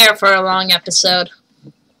will care for a long episode.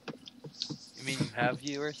 You mean you have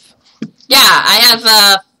viewers? Yeah, I have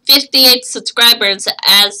 58 subscribers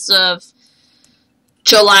as of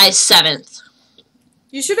July 7th.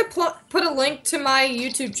 You should have put a link to my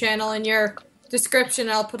YouTube channel in your description.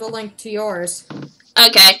 I'll put a link to yours.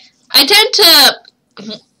 Okay. I tend to...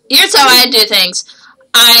 Here's how I do things.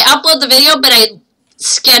 I upload the video, but I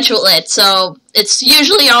schedule it, so it's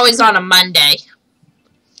usually always on a Monday.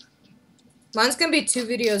 Mine's gonna be 2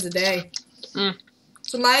 videos a day. Mm.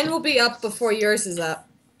 So mine will be up before yours is up.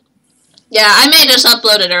 Yeah, I may just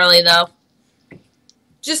upload it early, though.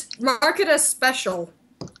 Just mark it as special.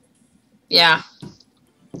 Yeah.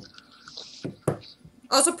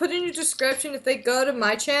 Also, put in your description if they go to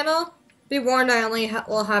my channel. Be warned, I only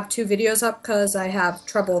will have 2 videos up because I have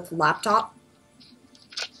trouble with the laptop.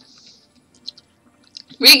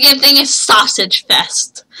 Regifting a sausage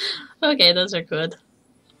fest. Okay, those are good.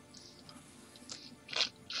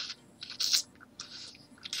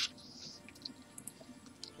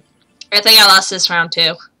 I think I lost this round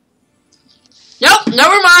too. Nope,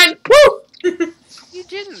 never mind. Woo! You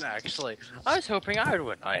didn't actually. I was hoping I would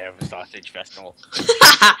win. I have a sausage festival.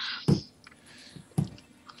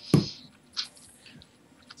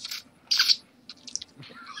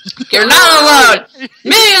 You're not alone.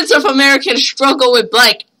 Millions of Americans struggle with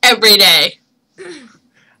blank every day.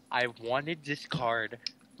 I wanted this card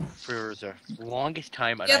for the longest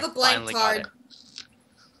time, and You have I a blank finally card. got it.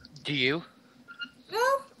 Do you? No.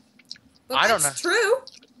 But I don't that's know. true.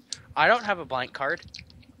 I don't have a blank card.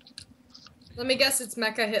 Let me guess, it's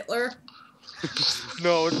Mecha Hitler.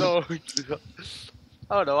 No.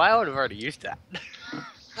 Oh no, I would have already used that.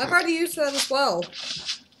 I've already used that as well.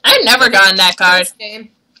 I've never gotten that card. This game.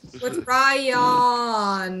 With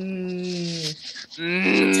Ryan.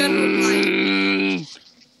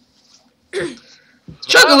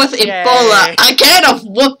 Struggle with Okay. Ebola. A can of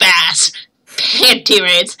whoop ass. Panty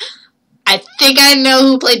raids. I think I know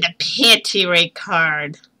who played the panty raid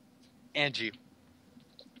card. Angie.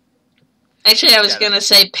 Actually, I was Got it. gonna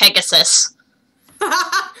say Pegasus. I'm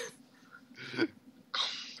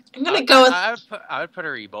gonna go with. I would put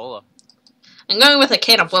her Ebola. I'm going with a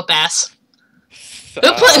can of whoop ass. Who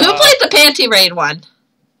played the panty raid one?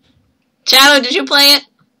 Shadow, did you play it?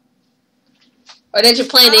 Or did you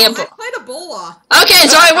play the I Ebola? played Ebola. Okay,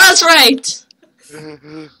 so I was right.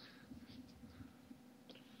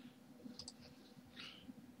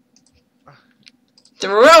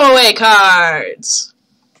 Throwaway cards.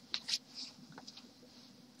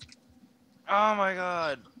 Oh my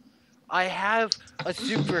god. I have a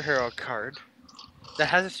superhero card that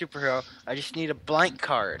has a superhero. I just need a blank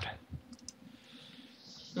card.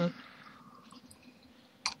 You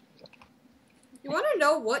want to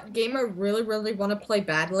know what game I really, really want to play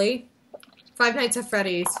badly? Five Nights at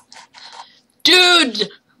Freddy's. Dude!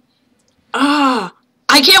 Ah,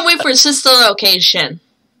 I can't wait for Sister Location.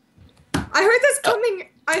 I heard that's coming.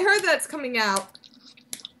 I heard that's coming out.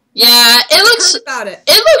 Yeah, it looks Heard about it.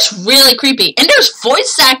 it looks really creepy, and there's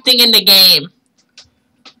voice acting in the game.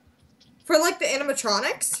 For like the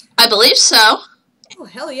animatronics? I believe so. Oh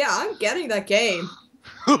hell yeah, I'm getting that game.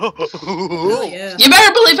 Hell yeah. You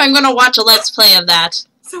better believe I'm gonna watch a let's play of that.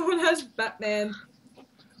 Someone has Batman.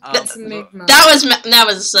 Um, That's Enigma. That was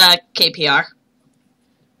KPR.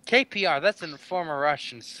 KPR, that's in the former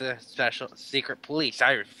Russian special secret police.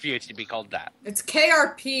 I refuse to be called that. It's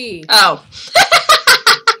KRP. Oh.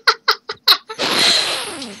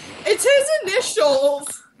 It's his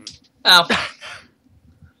initials. Oh.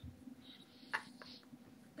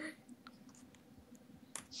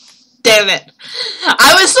 Damn it.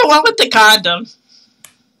 I was the one with the condom.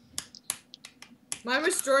 Mine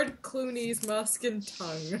was George Clooney's musk and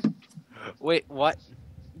tongue. Wait, what?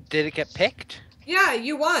 Did it get picked? Yeah,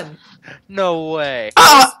 you won. No way.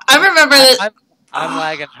 Oh, I remember that. I'm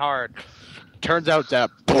lagging hard. Turns out that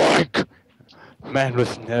blank man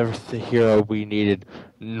was never the hero we needed,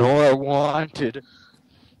 nor wanted.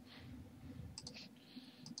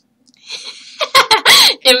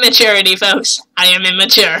 Immaturity, folks. I am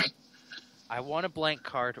immature. I want a blank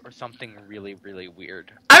card or something really, really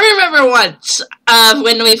weird. I remember once,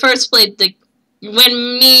 when we first played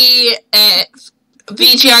when me,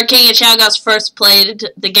 VGR King and Chagos first played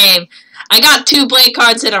the game, I got 2 blank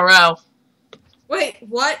cards in a row. Wait,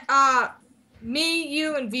 what? Me,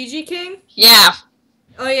 you, and VG King? Yeah.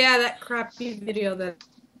 Oh yeah, that crappy video that.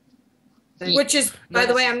 Which is, by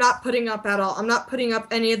the way, I'm not putting up at all. I'm not putting up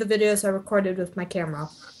any of the videos I recorded with my camera.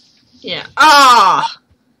 Yeah. Ah!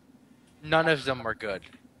 None of them were good.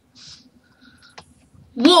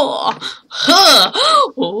 Whoa! Huh!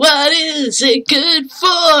 What is it good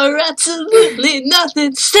for? Absolutely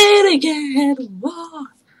nothing. Say it again. Whoa!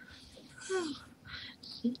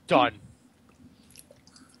 Done.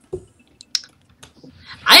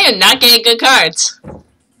 I am not getting good cards.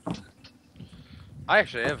 I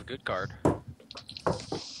actually have a good card.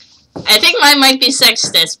 I think mine might be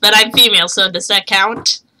sexist, but I'm female, so does that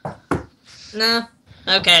count? Nah.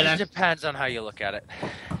 Okay It then. depends on how you look at it.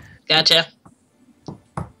 Gotcha.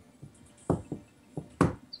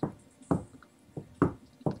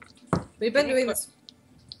 We've been doing this.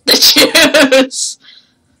 The juice!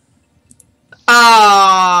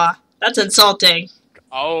 Aww, that's insulting.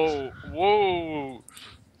 Oh, whoa.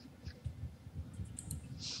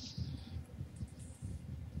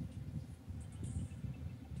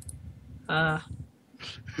 To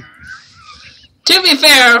be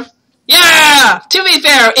fair, yeah! To be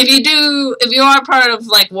fair, if you are part of,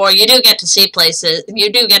 like, war, you do get to see places,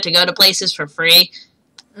 you do get to go to places for free.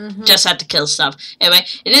 Mm-hmm. Just have to kill stuff. Anyway,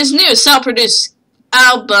 in his new self-produced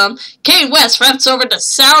album, Kanye West raps over the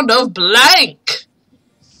sound of blank.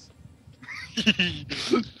 God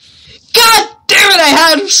damn it,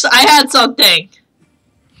 I had something.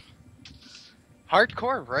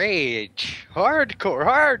 Hardcore rage.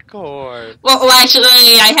 Hardcore. Well, actually,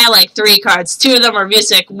 I had like 3 cards. 2 of them are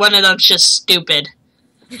music, 1 of them's just stupid.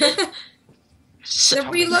 So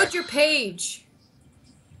reload your page.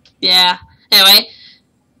 Yeah. Anyway,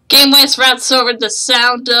 Kanye West raps over the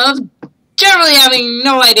sound of generally having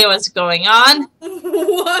no idea what's going on.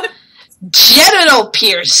 What? Genital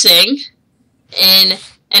piercing in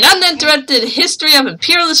an uninterrupted history of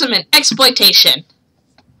imperialism and exploitation.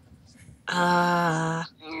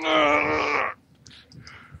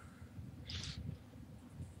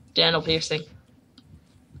 Genital piercing.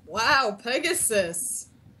 Wow, Pegasus.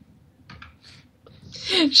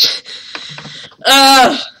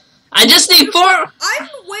 I just need 4. I'm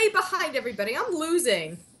way behind everybody. I'm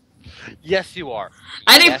losing. Yes, you are.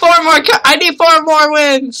 I need Yes. 4 more. I need 4 more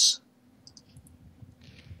wins.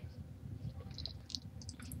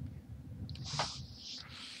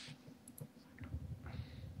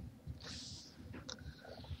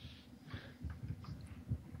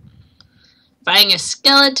 Fighting a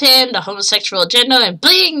skeleton, the homosexual agenda, and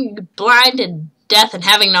being blind and deaf and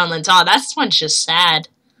having no limbs. Oh, that one's just sad.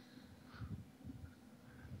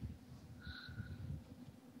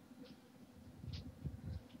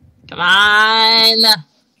 Come on.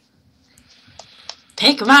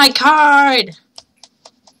 Pick my card.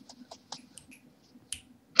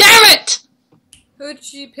 Damn it! Who'd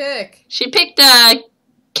she pick? She picked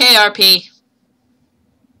KRP.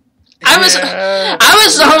 I was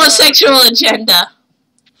the homosexual agenda.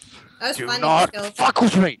 That's Do funny. not Skeleton. fuck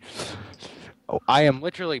with me. Oh, I am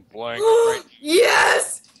literally blank. Right.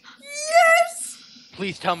 Yes! Yes!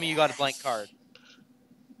 Please tell me you got a blank card.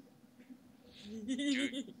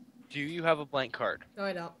 Do you have a blank card? No,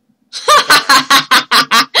 I don't.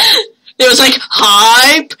 It was like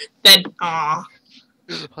hype, then aw.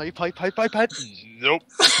 Hype. Nope.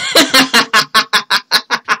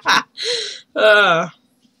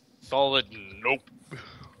 Solid. Nope.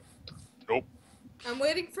 I'm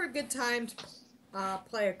waiting for a good time to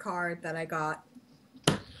play a card that I got.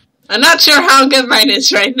 I'm not sure how good mine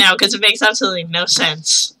is right now because it makes absolutely no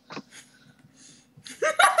sense.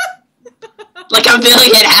 Like a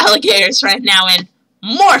million alligators right now in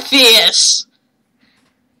Morpheus.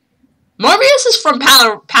 Morpheus is from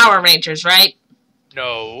Power Rangers, right?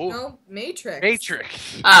 No. No, Matrix.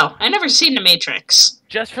 Matrix. Oh, I never seen the Matrix.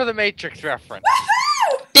 Just for the Matrix reference.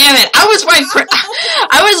 Damn it! I was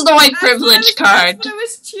I was the white privilege card. That's what I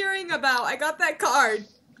was cheering about. I got that card.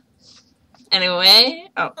 Anyway,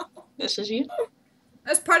 oh, this is you.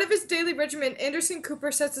 As part of his daily regimen, Anderson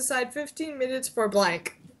Cooper sets aside 15 minutes for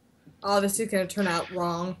blank. Oh, this is gonna turn out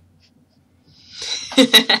wrong. Oh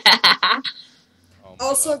my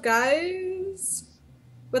Also, God. guys,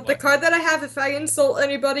 with the card that I have, if I insult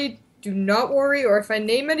anybody, do not worry. Or if I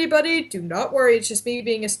name anybody, do not worry. It's just me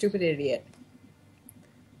being a stupid idiot.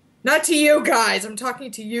 Not to you guys. I'm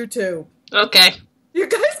talking to you two. Okay. You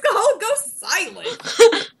guys all go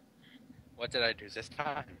silent. What did I do this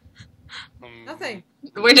time? Nothing.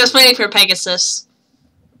 We're just waiting for Pegasus.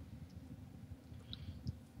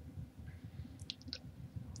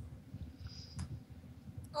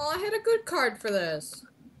 Oh, I had a good card for this.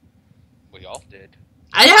 We all did.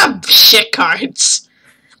 I have shit cards.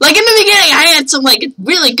 Like in the beginning, I had some like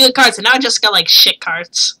really good cards, and now I just got like shit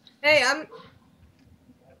cards. Hey, I'm...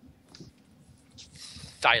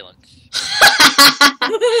 Silence.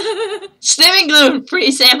 Sniffing glue,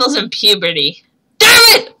 free samples, and puberty. Damn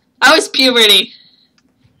it! I was puberty.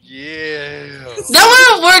 Yeah. That would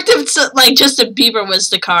have worked if like Justin Bieber was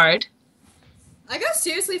the card. I gotta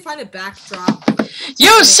seriously find a backdrop.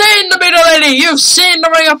 You've seen the middle lady. You've seen the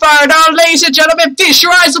ring of fire. Now, ladies and gentlemen, feast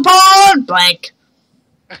your eyes upon blank.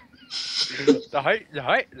 The height.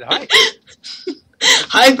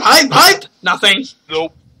 Hype. Nothing.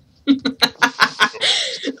 Nope.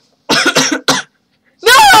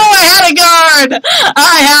 No, I had a card.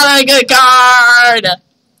 I had a good card.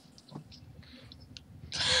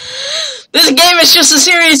 This game is just a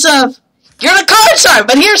series of you're the card star,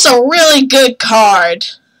 but here's a really good card.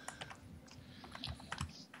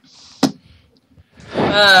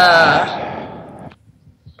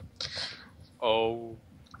 Oh.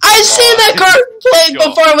 I've seen that card played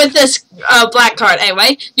before with this black card.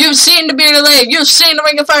 Anyway, you've seen the bearded lady, you've seen the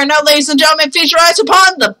Ring of Fire. Now, ladies and gentlemen, feature eyes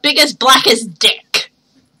upon the biggest, blackest dick.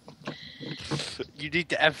 You need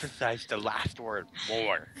to emphasize the last word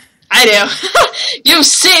more. I do. You've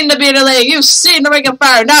seen the bearded lady, you've seen the Ring of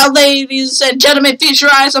Fire. Now, ladies and gentlemen, feature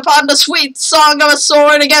eyes upon the sweet song of a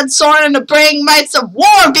sword against sword and the braying mites of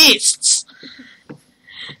war beasts.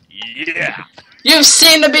 Yeah. You've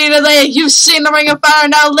seen the bearded lady, you've seen the Ring of Fire.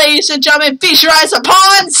 Now, ladies and gentlemen, feature eyes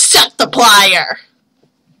upon Septiplier.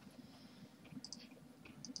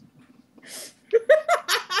 You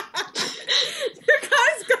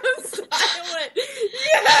guys go silent.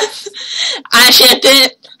 Yes. I ship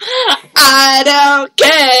it. I don't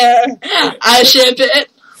care. I ship it.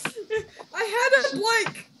 I had a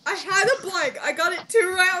blank. I got it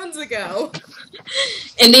 2 rounds ago.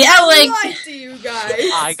 In the I LA, lied to you guys.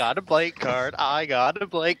 I got a blank card.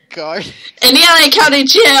 in the LA County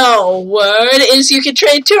Jail, word is you can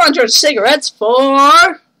trade 200 cigarettes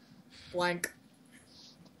for Blank.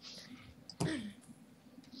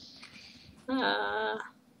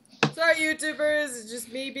 Sorry, YouTubers. It's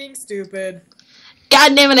just me being stupid.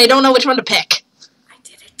 God damn it, I don't know which one to pick. I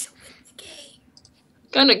did it to win the game.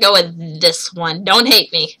 Gonna go with this one. Don't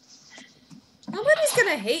hate me. Nobody's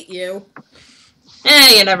gonna hate you.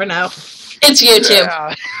 You never know. It's YouTube.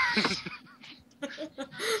 Yeah.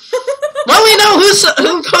 Well, we know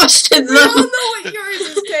who posted We all know them. what yours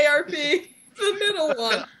is, KRP. The middle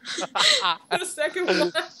one. The second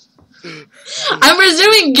one. I'm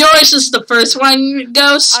presuming yours is the first one,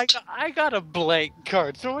 Ghost. I got a blank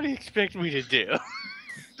card, so what do you expect me to do?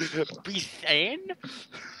 Be sane?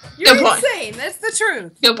 You're Good point. insane. That's the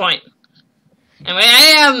truth. Good point. Anyway,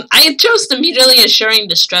 I chose the mutually assuring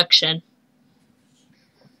destruction.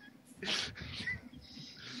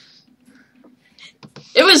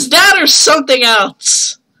 It was that or something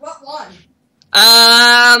else. What one?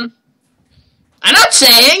 I'm not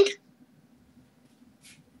saying.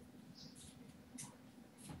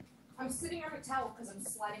 I'm sitting on a towel because I'm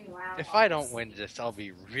sliding around. If I don't win this, I'll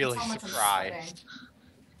be really surprised.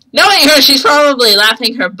 Knowing her, she's probably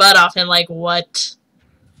laughing her butt off and like, what?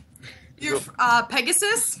 You're,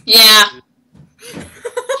 Pegasus? Yeah.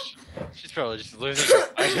 She's probably just losing her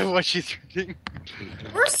mind of what she's reading.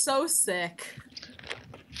 We're so sick.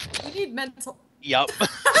 We need mental... Yup.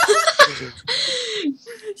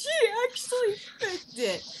 She actually picked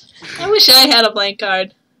it. I wish I had a blank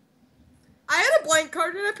card. I had a blank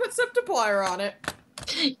card and I put Septiplier on it.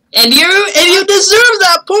 And you deserve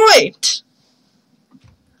that point.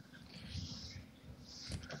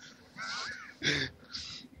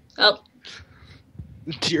 Oh.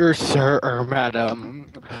 Dear sir or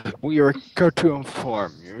madam, we are going to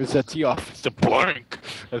inform you that the office of blank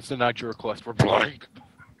has denied your request for blank.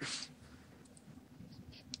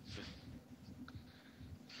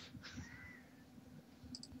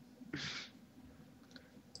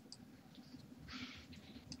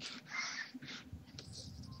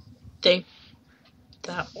 Think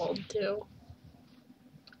that will do.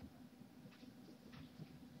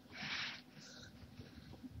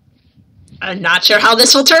 I'm not sure how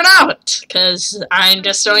this will turn out, because I'm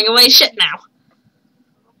just throwing away shit now.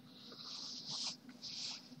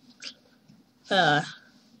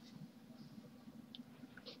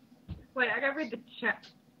 Wait, I gotta read the chat.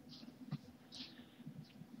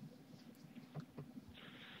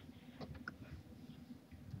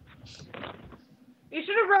 You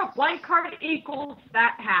should have wrote blank card equals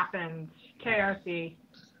that happened. KRC.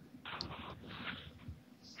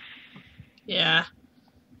 Yeah.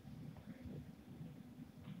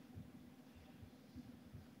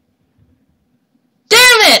 Damn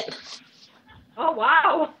it! Oh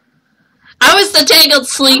wow. I was the Tangled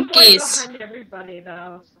I'm way Slinkies. behind everybody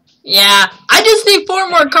though. Yeah. I just need 4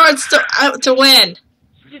 more cards to win.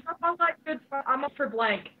 She's up on like good. I'm up for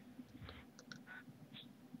blank.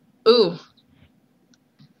 Ooh.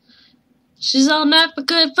 She's all night for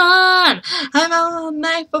good fun. I'm all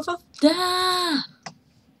night for fun.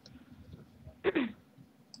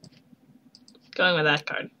 Going with that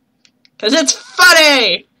card. Because it's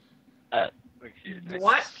funny!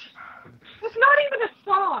 What? It's not even a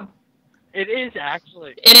song. It is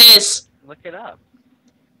actually. It is. Look it up.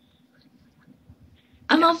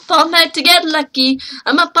 I'm up all night to get lucky.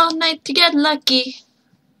 I'm up all night to get lucky.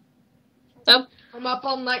 Oh. I'm up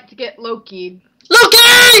all night to get Loki. Loki!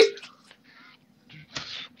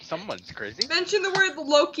 Someone's crazy. Mention the word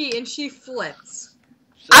Loki and she flips.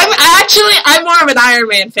 I'm more of an Iron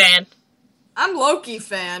Man fan. I'm Loki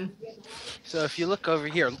fan. So if you look over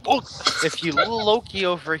here, look. If you Loki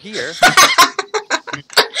over here,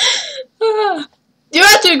 You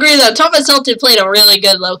have to agree, though. Thomas Hilton played a really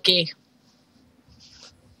good Loki.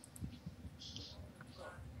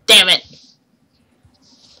 Damn it.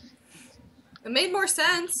 It made more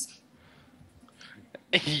sense.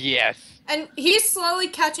 Yes. And he's slowly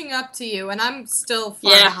catching up to you, and I'm still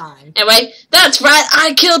far behind. Anyway, that's right,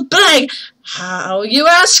 I killed blank. How, you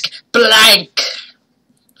ask? Blank.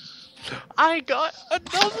 I got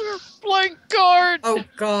another blank card. Oh,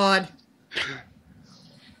 God.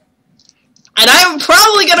 And I'm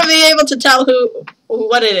probably going to be able to tell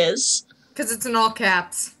what it is. Because it's in all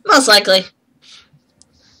caps. Most likely.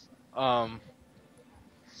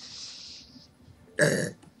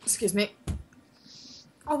 Excuse me.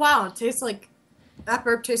 Oh, wow. It tastes like... That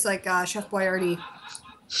burp tastes like Chef Boyardee.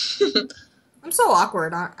 I'm so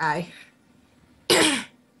awkward, aren't I?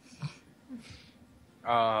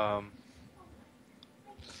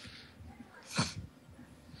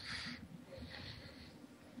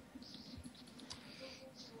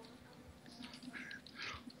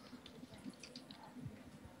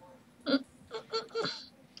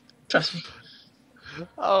 Trust me.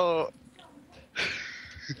 Oh.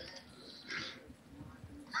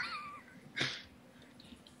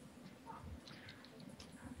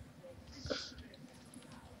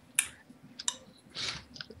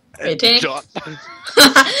 Waiting.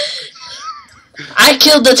 I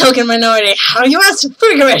killed the token minority. How you ask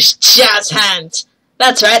vigorous jazz hands?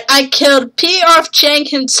 That's right, I killed P.R. Chang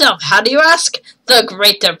himself. How do you ask? The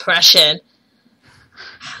Great Depression.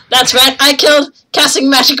 That's right, I killed casting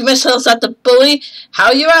magic missiles at the bully.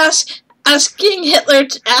 How you ask? Asking Hitler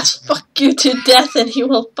to ask fuck you to death and he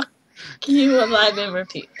will fuck you alive and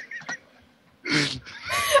repeat.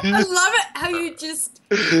 I love it how you just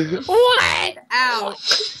let out.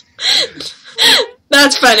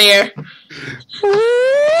 That's funnier.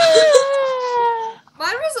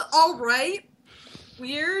 Mine was alright.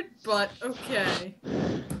 Weird, but okay.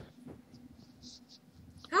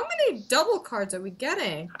 How many double cards are we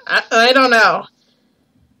getting? I don't know.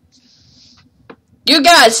 You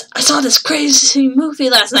guys, I saw this crazy movie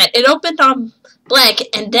last night. It opened on blank,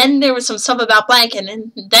 and then there was some stuff about blank, and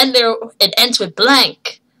then it ends with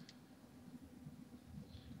blank.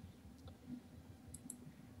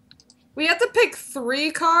 We have to pick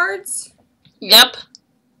 3 cards? Yep.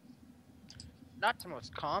 Not the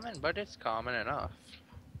most common, but it's common enough.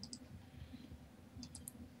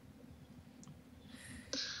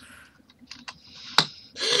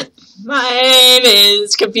 Mine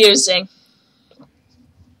is confusing.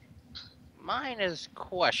 Mine is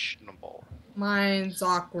questionable. Mine's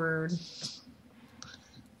awkward.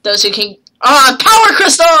 Those who can... Oh, power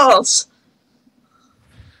crystals!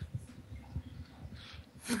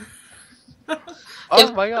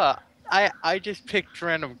 Oh my god. I just picked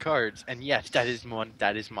random cards, and yes, that is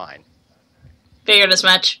mine. Figured as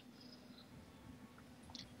much.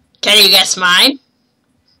 Can you guess mine?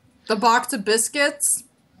 The box of biscuits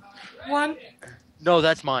one? No,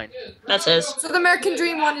 that's mine. That's his. So the American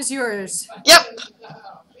Dream one is yours. Yep.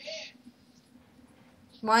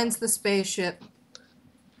 Mine's the spaceship.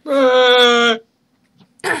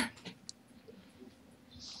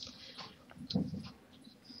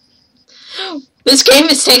 This game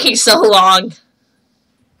is taking so long.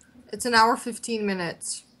 It's an hour 15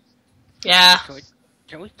 minutes. Yeah.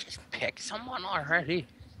 Can we just pick someone already?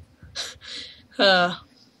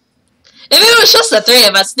 If it was just the 3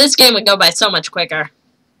 of us, this game would go by so much quicker.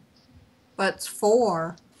 But it's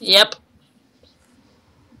 4. Yep.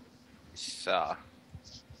 So.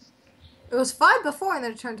 It was 5 before and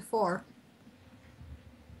then it turned to 4.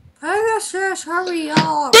 Pegasus, hurry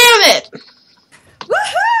up! Damn it!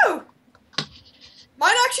 Woohoo!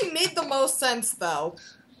 Mine actually made the most sense though.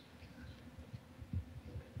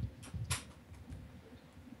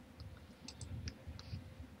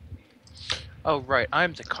 Oh right,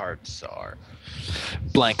 I'm the card czar.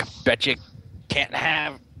 Blank, bet you can't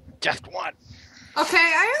have just one. Okay,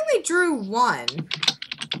 I only drew 1.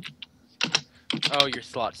 Oh, your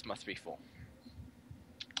slots must be full.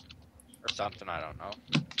 Or something, I don't know.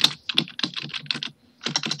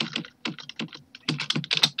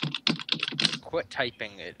 Quit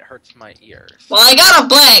typing, it hurts my ears. Well, I got a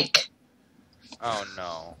blank. Oh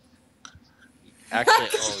no. Actually,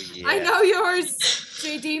 oh yeah. I know yours,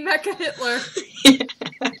 JD Mecha Hitler.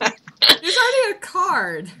 There's already a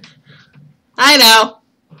card. I know.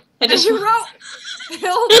 I And just you wrote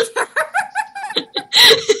Hilder.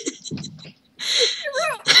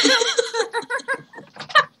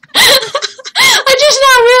 I just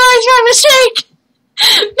now realized my mistake.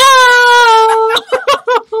 No.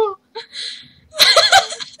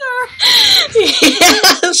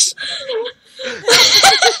 Yes.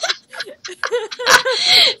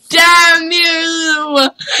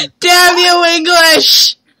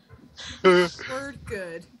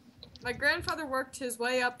 My grandfather worked his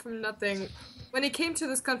way up from nothing. When he came to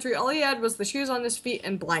this country, all he had was the shoes on his feet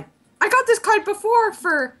and blank. I got this card before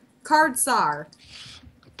for Card Tsar.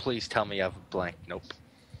 Please tell me you have a blank. Nope.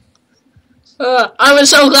 I was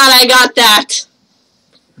so glad I got that.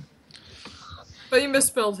 But you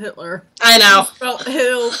misspelled Hitler. I know. Spelled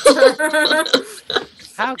Hitler.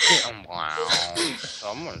 How can... Wow.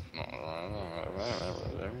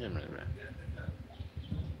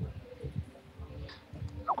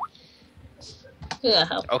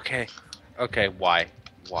 Yeah. Okay. Okay, why?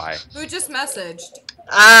 Why? Who just messaged?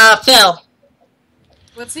 Phil.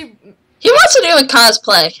 What's he... He wants to do a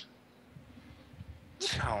cosplay.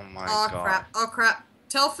 Oh my Oh god. crap, oh crap.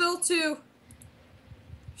 Tell Phil to...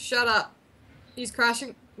 Shut up. He's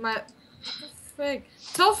crashing my... Frig.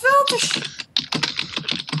 Tell Phil to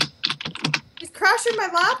He's crashing my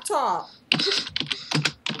laptop.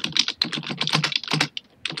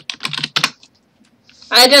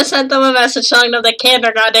 I just sent them a message telling them they can't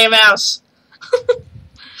their goddamn house.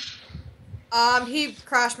 He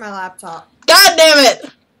crashed my laptop. God damn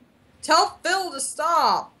it! Tell Phil to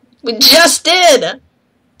stop. We just did!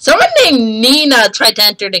 Someone named Nina tried to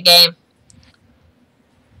enter the game.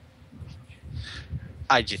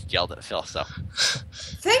 I just yelled at Phil, so...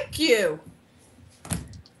 Thank you. I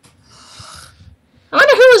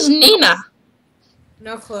wonder who was Nina?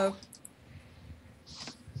 No clue.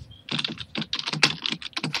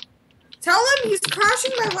 Tell him he's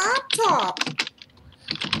crashing my laptop.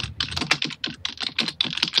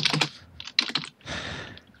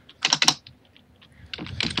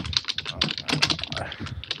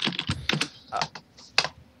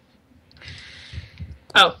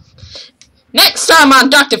 Oh. Next time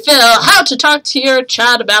on Dr. Phil, how to talk to your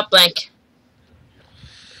child about blank.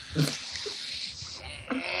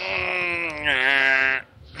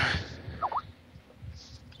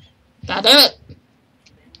 God damn it.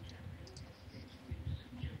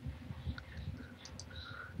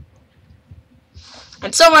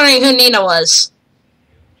 I'm still wondering who Nina was.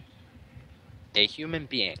 A human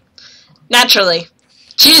being. Naturally.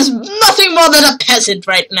 She's nothing more than a peasant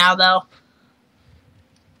right now, though.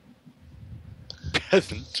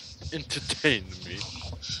 Peasant, entertain me.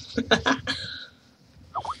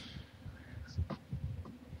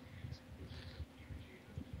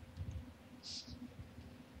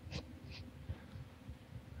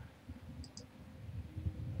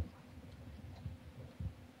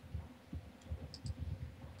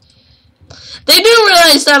 They do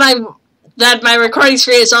realize that my recording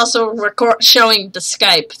screen is also showing the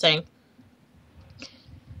Skype thing.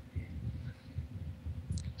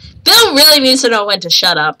 Bill really needs to know when to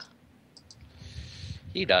shut up.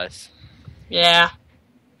 He does. Yeah.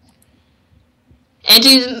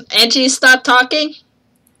 Angie, stop talking?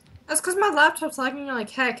 That's because my laptop's lagging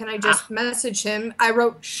like heck, and I just messaged him. I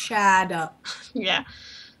wrote shut up. Yeah.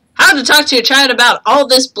 How to talk to your child about all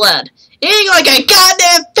this blood. Eating like a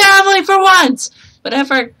goddamn family for once!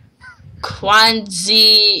 Whatever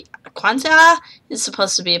Kwanzaa is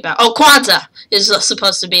supposed to be about. Oh, Kwanzaa is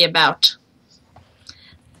supposed to be about.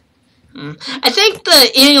 I think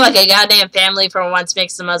the eating like a goddamn family for once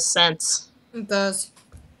makes the most sense. It does.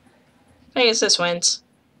 Pegasus wins.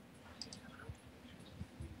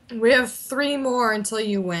 We have 3 more until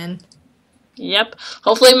you win. Yep.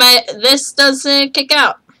 Hopefully this doesn't kick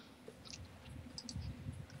out.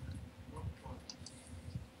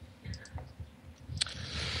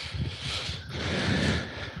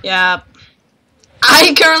 Yeah.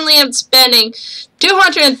 I currently am spending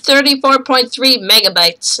 234.3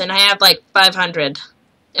 megabytes, and I have like 500.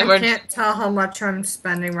 And I can't tell how much I'm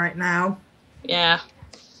spending right now. Yeah.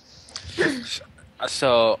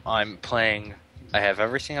 So, I'm playing... I have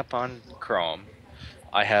everything up on Chrome.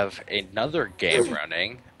 I have another game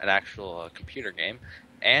running, an actual computer game,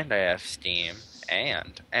 and I have Steam,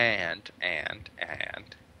 and.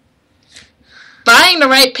 Buying the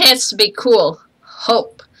right pants to be cool.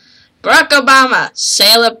 Hope. Barack Obama.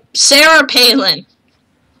 Sarah Palin.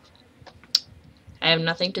 I have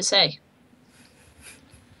nothing to say.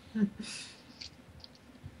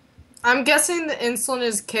 I'm guessing the insulin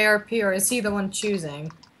is KRP, or is he the one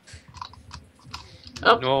choosing?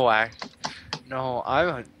 Oh.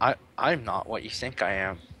 I'm not what you think I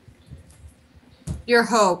am. Your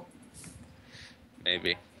Hope.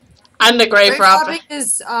 Maybe. I'm the Grave Robber.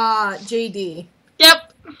 is JD. Yep.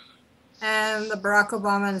 And the Barack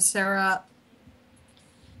Obama and Sarah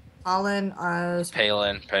Palin are...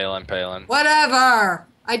 Palin. Whatever!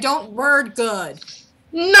 I don't word good.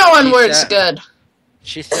 No one words good.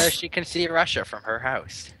 She says she can see Russia from her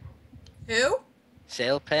house. Who?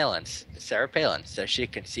 Sarah Palin says she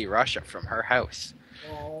can see Russia from her house.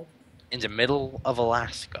 Oh. In the middle of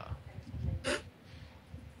Alaska.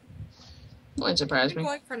 Wouldn't surprise We've been me.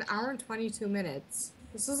 going for an hour and 22 minutes.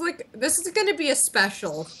 This is gonna be a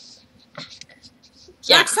special.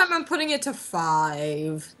 Yeah. Next time I'm putting it to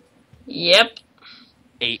 5. Yep.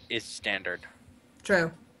 8 is standard.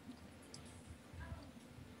 True.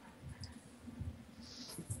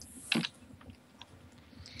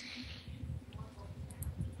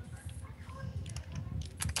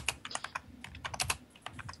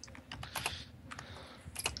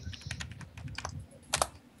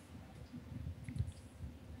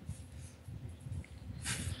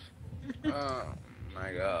 Oh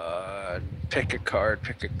my god. Pick a card,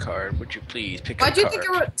 would you please pick a Why card? do you think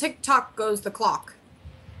your TikTok goes the clock?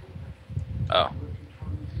 Oh.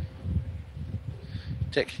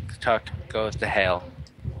 Tick-tock goes to hell.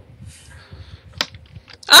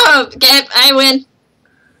 Oh, okay, I win.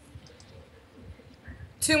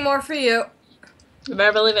 2 more for you. You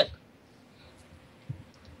better believe it.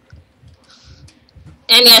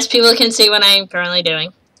 And yes, people can see what I am currently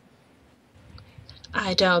doing.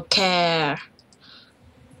 I don't care.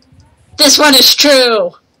 This one is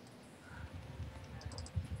true.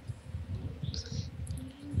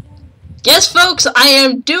 Yes, folks, I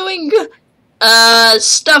am doing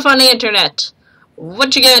stuff on the internet.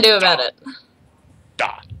 What you gonna do about it?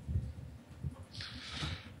 Dot.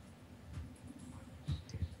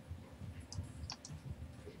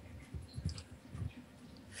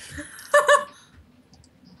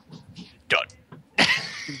 Done.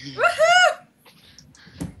 Woohoo!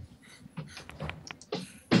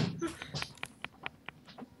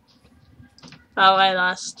 Oh, I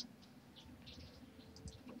lost.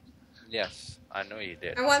 Yes, I know you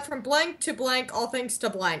did. I went from blank to blank, all thanks to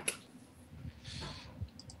blank.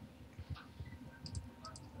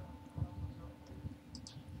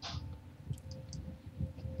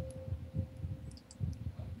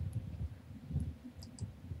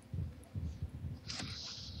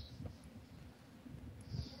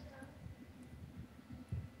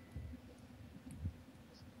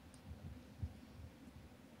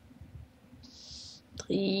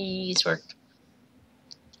 Please work.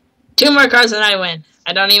 2 more cards and I win.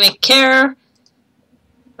 I don't even care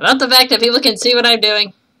about the fact that people can see what I'm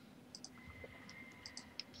doing.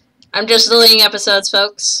 I'm just deleting episodes,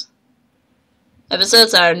 folks.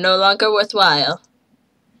 Episodes are no longer worthwhile.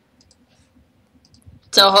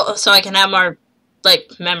 So I can have more,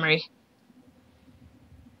 like, memory.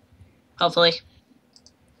 Hopefully.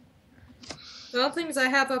 The only things I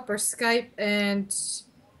have up are Skype and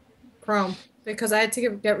Chrome. Because I had to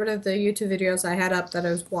get rid of the YouTube videos I had up that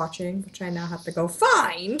I was watching, which I now have to go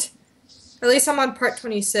find. At least I'm on part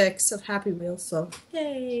 26 of Happy Wheels, so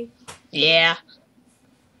yay. Yeah.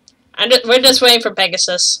 We're just waiting for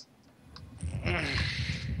Pegasus. I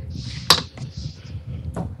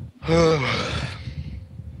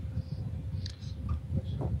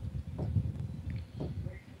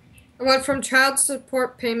went from child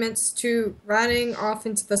support payments to riding off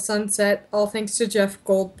into the sunset, all thanks to Jeff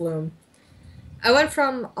Goldblum. I went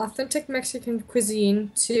from authentic Mexican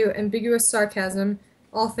cuisine to ambiguous sarcasm,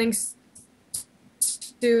 all thanks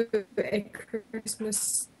to a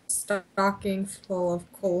Christmas stocking full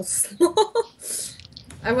of coleslaw.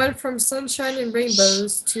 I went from sunshine and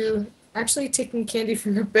rainbows to actually taking candy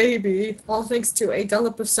from a baby, all thanks to a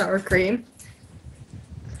dollop of sour cream.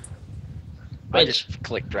 I just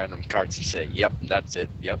clicked random cards to say, yep, that's it,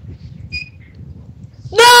 yep.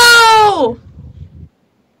 No!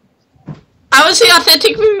 I was the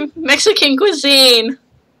authentic Mexican cuisine.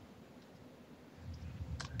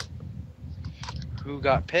 Who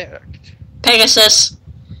got picked? Pegasus.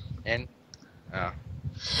 And, oh.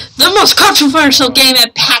 The most controversial game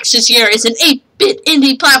at PAX this year is an 8-bit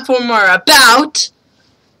indie platformer about...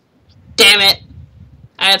 Damn it.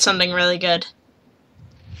 I had something really good.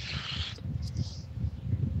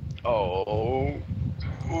 Oh.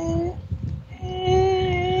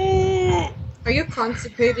 Are you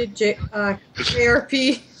constipated,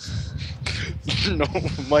 KRP? No,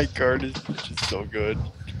 my card is just so good.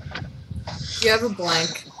 You have a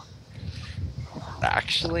blank.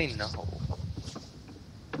 Actually, no.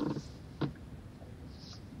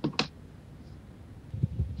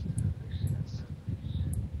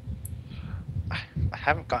 I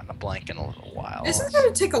haven't gotten a blank in a little while. This is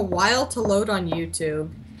going to take a while to load on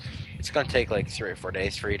YouTube. It's gonna take like 3 or 4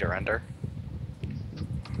 days for you to render.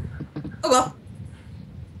 Oh well.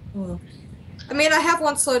 Well, I mean, I have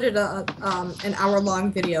once loaded an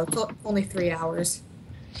hour-long video. It's only 3 hours.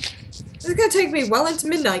 This is gonna take me well into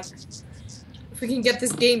midnight. If we can get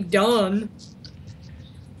this game done.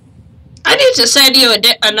 I need to send you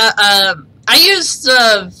I used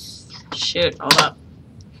shoot, hold up.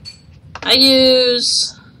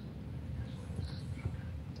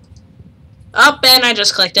 Oh, and I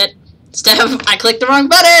just clicked it. Instead of, I clicked the wrong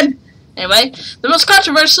button! Anyway, the most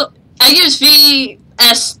controversial... I use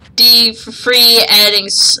VSD for free editing,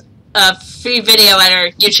 free video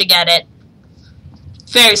editor. You should get it.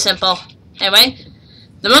 Very simple. Anyway,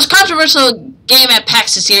 the most controversial game at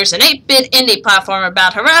PAX this year is an 8-bit indie platform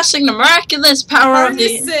about harnessing the miraculous power of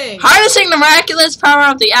the... Harnessing the miraculous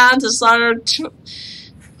power of the island to slaughter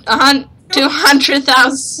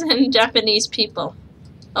 200,000 Japanese people.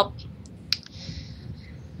 Oh.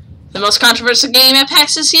 The most controversial game at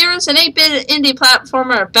PAX this year is an 8-bit indie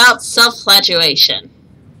platformer about self-flagellation.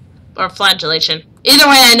 Or flagellation. Either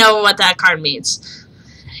way, I know what that card means.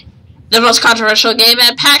 The most controversial game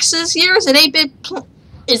at PAX this year is an 8-bit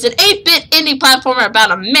indie platformer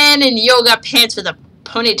about a man in yoga pants with a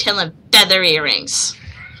ponytail and feather earrings.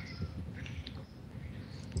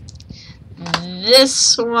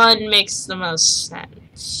 This one makes the most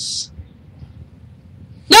sense.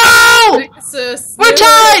 No! Pegasus. We're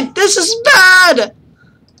tied! This is bad!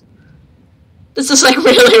 This is like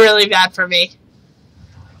really, really bad for me.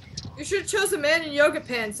 You should have chosen a man in yoga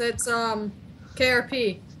pants. It's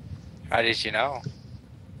KRP. How did you know?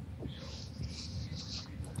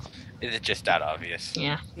 Is it just that obvious?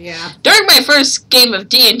 Yeah. Yeah. During my first game of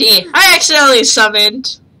D&D, I accidentally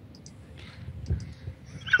summoned...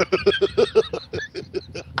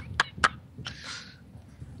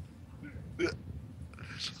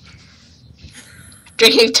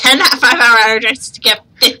 Drinking 10 5-hour energies to get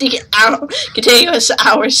 50 continuous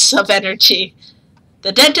hours of energy.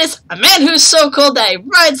 The dentist, a man who's so cold that he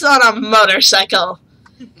rides on a motorcycle.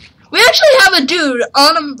 We actually have a dude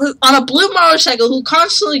on a blue motorcycle who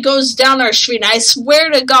constantly goes down our street, and I swear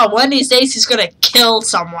to God, one of these days he's gonna kill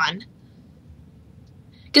someone.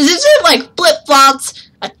 Because he's in, like, flip-flops,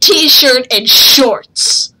 a t-shirt, and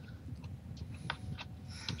shorts.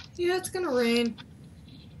 Yeah, it's gonna rain.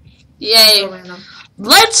 Yay.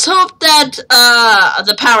 Let's hope that,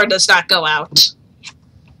 the power does not go out.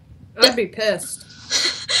 I'd be pissed.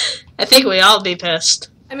 I think we all be pissed.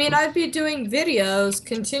 I mean, I'd be doing videos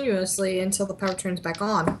continuously until the power turns back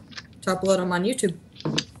on to upload them on YouTube.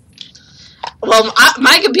 Well,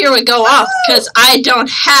 my computer would go off because I don't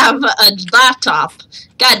have a laptop.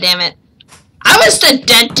 God damn it. I was the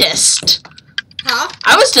dentist. Huh?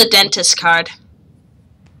 I was the dentist card.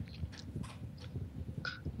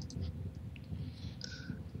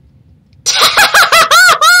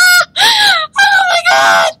 Oh my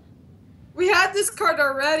god! We had this card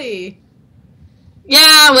already.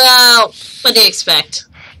 Yeah, well, what do you expect?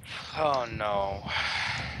 Oh no.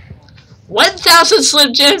 1,000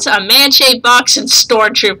 Slim Jims, a man-shaped box, and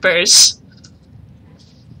stormtroopers.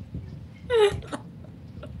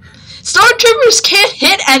 Stormtroopers can't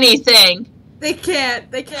hit anything. They can't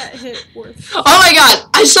hit worth. Oh my god,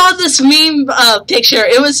 I saw this meme picture.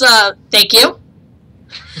 It was, thank you.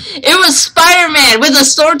 It was Spider-Man with a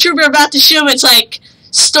stormtrooper about to shoot him. It's like,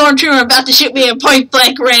 stormtrooper about to shoot me in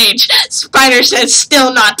point-blank range. Spider says,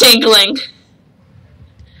 still not tingling.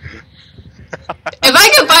 If I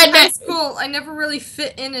could find that... School, I never really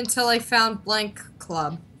fit in until I found Blank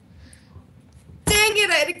Club. Dang it,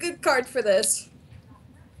 I had a good card for this.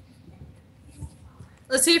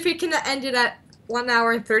 Let's see if we can end it at 1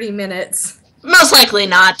 hour and 30 minutes. Most likely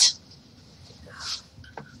not.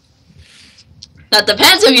 That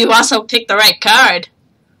depends if you also pick the right card.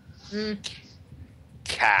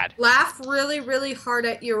 Cad. Laugh really, really hard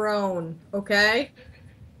at your own, okay?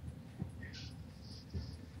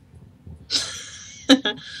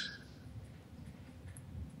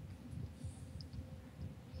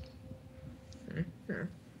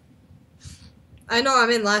 I know I'm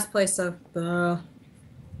in last place, so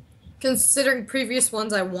considering previous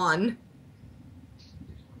ones I won.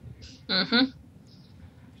 Mm-hmm.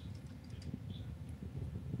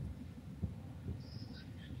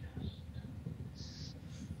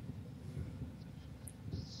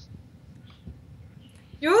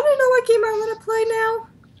 You want to know what game I want to play now?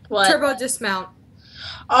 What? Turbo Dismount.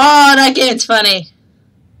 Oh, that game's funny.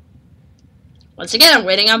 Once again, I'm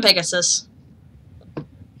waiting on Pegasus.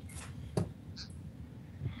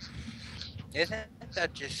 Isn't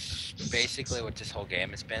that just basically what this whole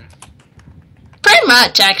game has been? Pretty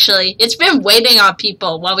much, actually. It's been waiting on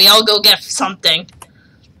people while we all go get something.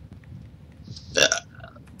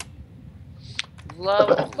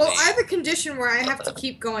 Lovely. Well, I have a condition where I have to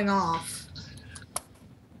keep going off.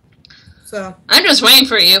 So. I'm just waiting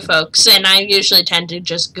for you folks, and I usually tend to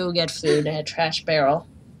just go get food in a trash barrel.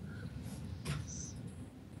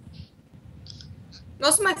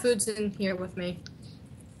 Most of my food's in here with me.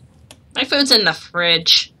 My food's in the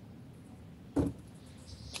fridge.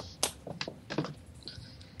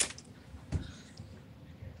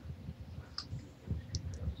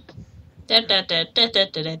 Bum, bum,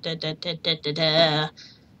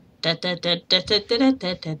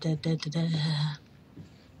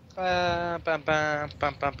 bum,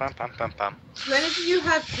 bum, bum, bum, bum, bum. Do any of you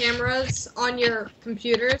have cameras on your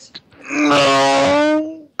computers?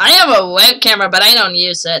 No. I have a web camera, but I don't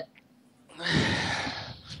use it.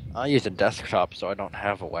 I use a desktop, so I don't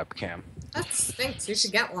have a webcam. That stinks. You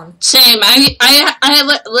should get one. Same.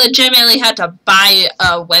 I legitimately had to buy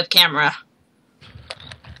a web camera.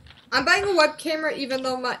 I'm buying a web camera, even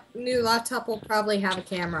though my new laptop will probably have a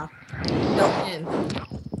camera built in.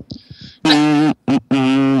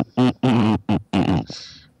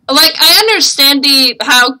 Like, I understand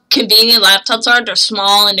how convenient laptops are. They're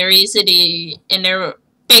small and they're easy to,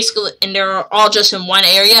 and they're all just in one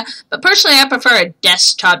area. But personally, I prefer a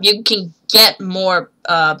desktop. You can get more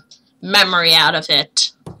memory out of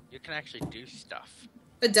it. You can actually do stuff.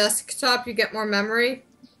 A desktop, you get more memory.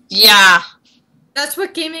 Yeah. That's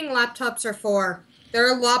what gaming laptops are for.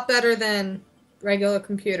 They're a lot better than regular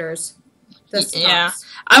computers. Desktops. Yeah.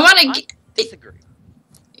 I Disagree.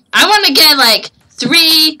 want to get like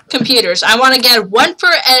 3 computers. I want to get one for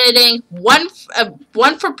editing, one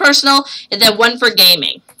for personal, and then one for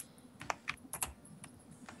gaming.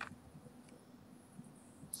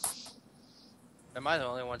 Am I the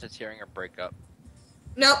only one that's hearing her break up?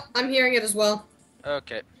 Nope, I'm hearing it as well.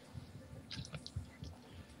 Okay.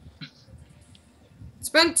 It's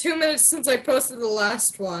been 2 minutes since I posted the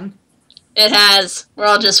last one. It has. We're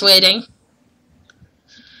all just waiting.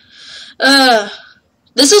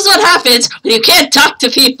 This is what happens when you can't talk to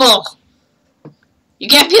people. You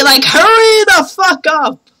can't be like, hurry the fuck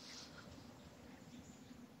up.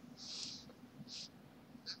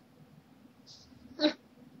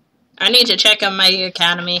 I need to check on my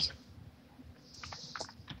academy.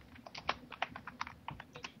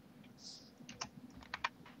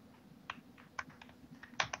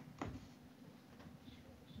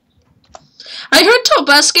 I heard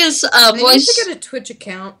Tobuscus I need voice. to get a Twitch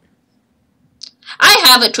account. I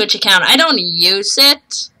have a Twitch account. I don't use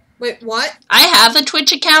it. Wait, what? I have a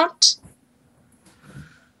Twitch account.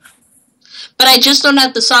 But I just don't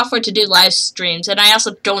have the software to do live streams, and I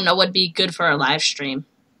also don't know what would be good for a live stream.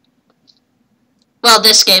 Well,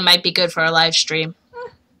 this game might be good for a live stream.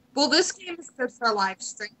 Well, this game is good for a live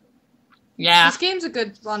stream. Yeah. This game's a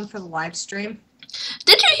good one for the live stream.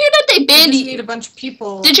 Did you hear that they You banned? just need a bunch of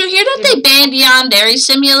people. Did you hear that they banned Yandere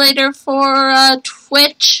Simulator for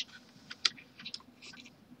Twitch?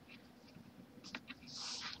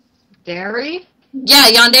 Dairy? Yeah,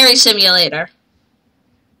 Yandere Simulator.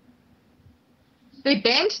 They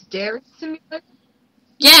banned Dairy Simulator?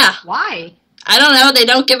 Yeah. Why? I don't know. They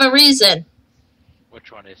don't give a reason.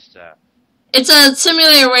 Which one is that? It's a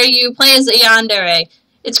simulator where you play as a yandere.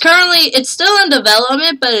 It's still in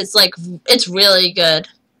development, but it's really good.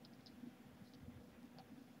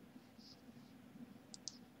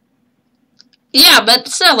 Yeah, but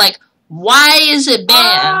still, why is it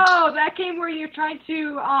banned? Oh, that game where you're trying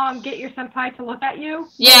to get your senpai to look at you?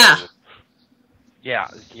 Yeah. Yeah,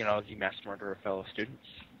 you mass murder of fellow students.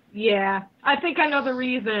 Yeah, I think I know the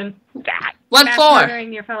reason. That What mass for?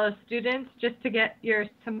 murdering your fellow students just to get your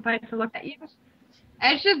senpai to look at you.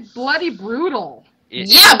 It's just bloody brutal.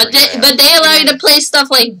 Yeah, but they allow you to play stuff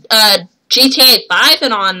like GTA 5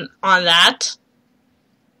 and on that.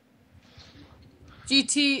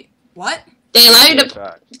 What? They allow you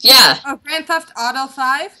to yeah. Oh, Grand Theft Auto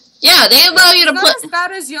 5? Yeah, they allow you to It's play. not as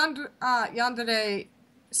bad as Yandere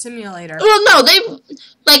Simulator. Well, no,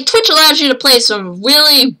 Twitch allows you to play some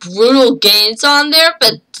really brutal games on there,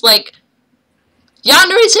 but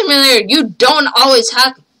Yandere Simulator, you don't always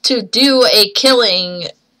have to do a killing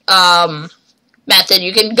method.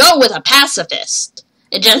 You can go with a pacifist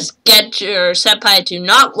and just get your senpai to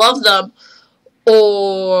not love them,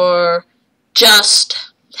 or just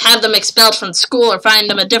have them expelled from school or find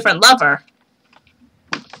them a different lover.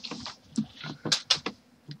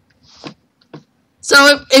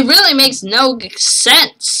 So it really makes no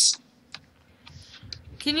sense.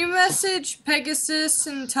 Can you message Pegasus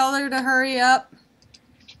and tell her to hurry up?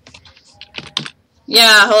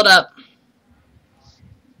 Yeah, hold up.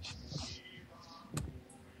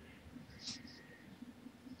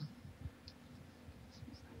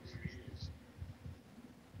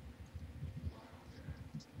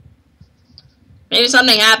 Maybe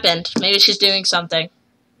something happened. Maybe she's doing something.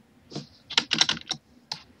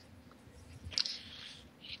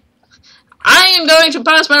 I am going to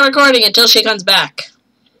pause my recording until she comes back.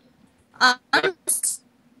 I'm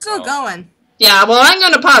still going. Yeah, well, I'm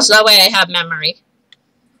going to pause. That way I have memory.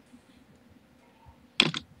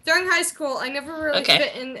 During high school, I never really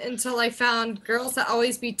fit in until I found Girls That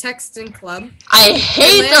Always Be Texting Club. I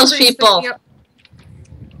hate those people.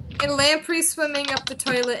 And lamprey swimming up the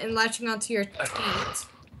toilet and latching onto your taint.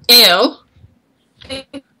 Ew. And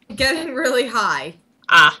getting really high.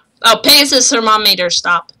 Ah. Oh, Pegasus thermometer,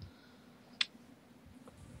 stop.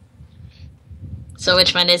 So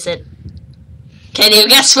which one is it? Can you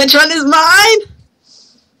guess which one is mine?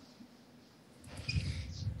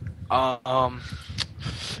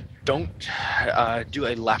 Don't do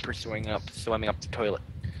a lapper swimming up the toilet.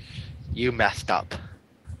 You messed up.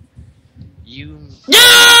 You. Yeah,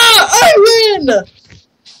 I win.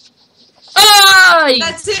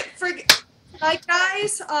 That's it for tonight,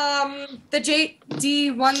 guys. The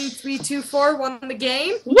JD1324 won the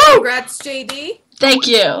game. Woo! Congrats, JD. Thank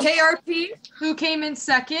you. KRP, who came in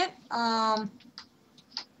second. You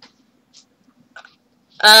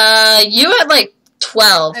had like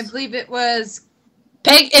 12. I believe it was.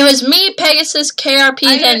 It was me, Pegasus, KRP,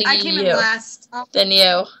 then I came you. in last. Then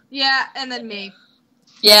you. Yeah, and then me.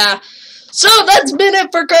 Yeah. So that's been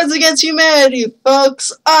it for Cards Against Humanity,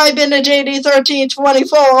 folks. I've been a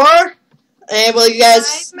JD1324. And will you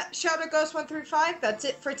guys... I'm Shadow Ghost 135. That's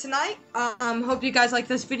it for tonight. Hope you guys like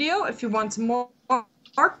this video. If you want some more,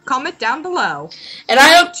 comment down below. And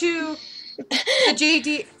I hope to the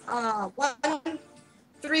JD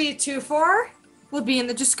 1324 will be in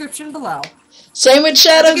the description below. Same with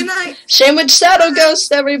Shadow. Good night. Same with Shadow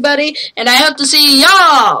Ghost, everybody. And I hope to see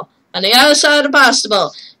y'all on the other side of the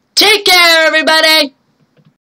possible. Take care, everybody.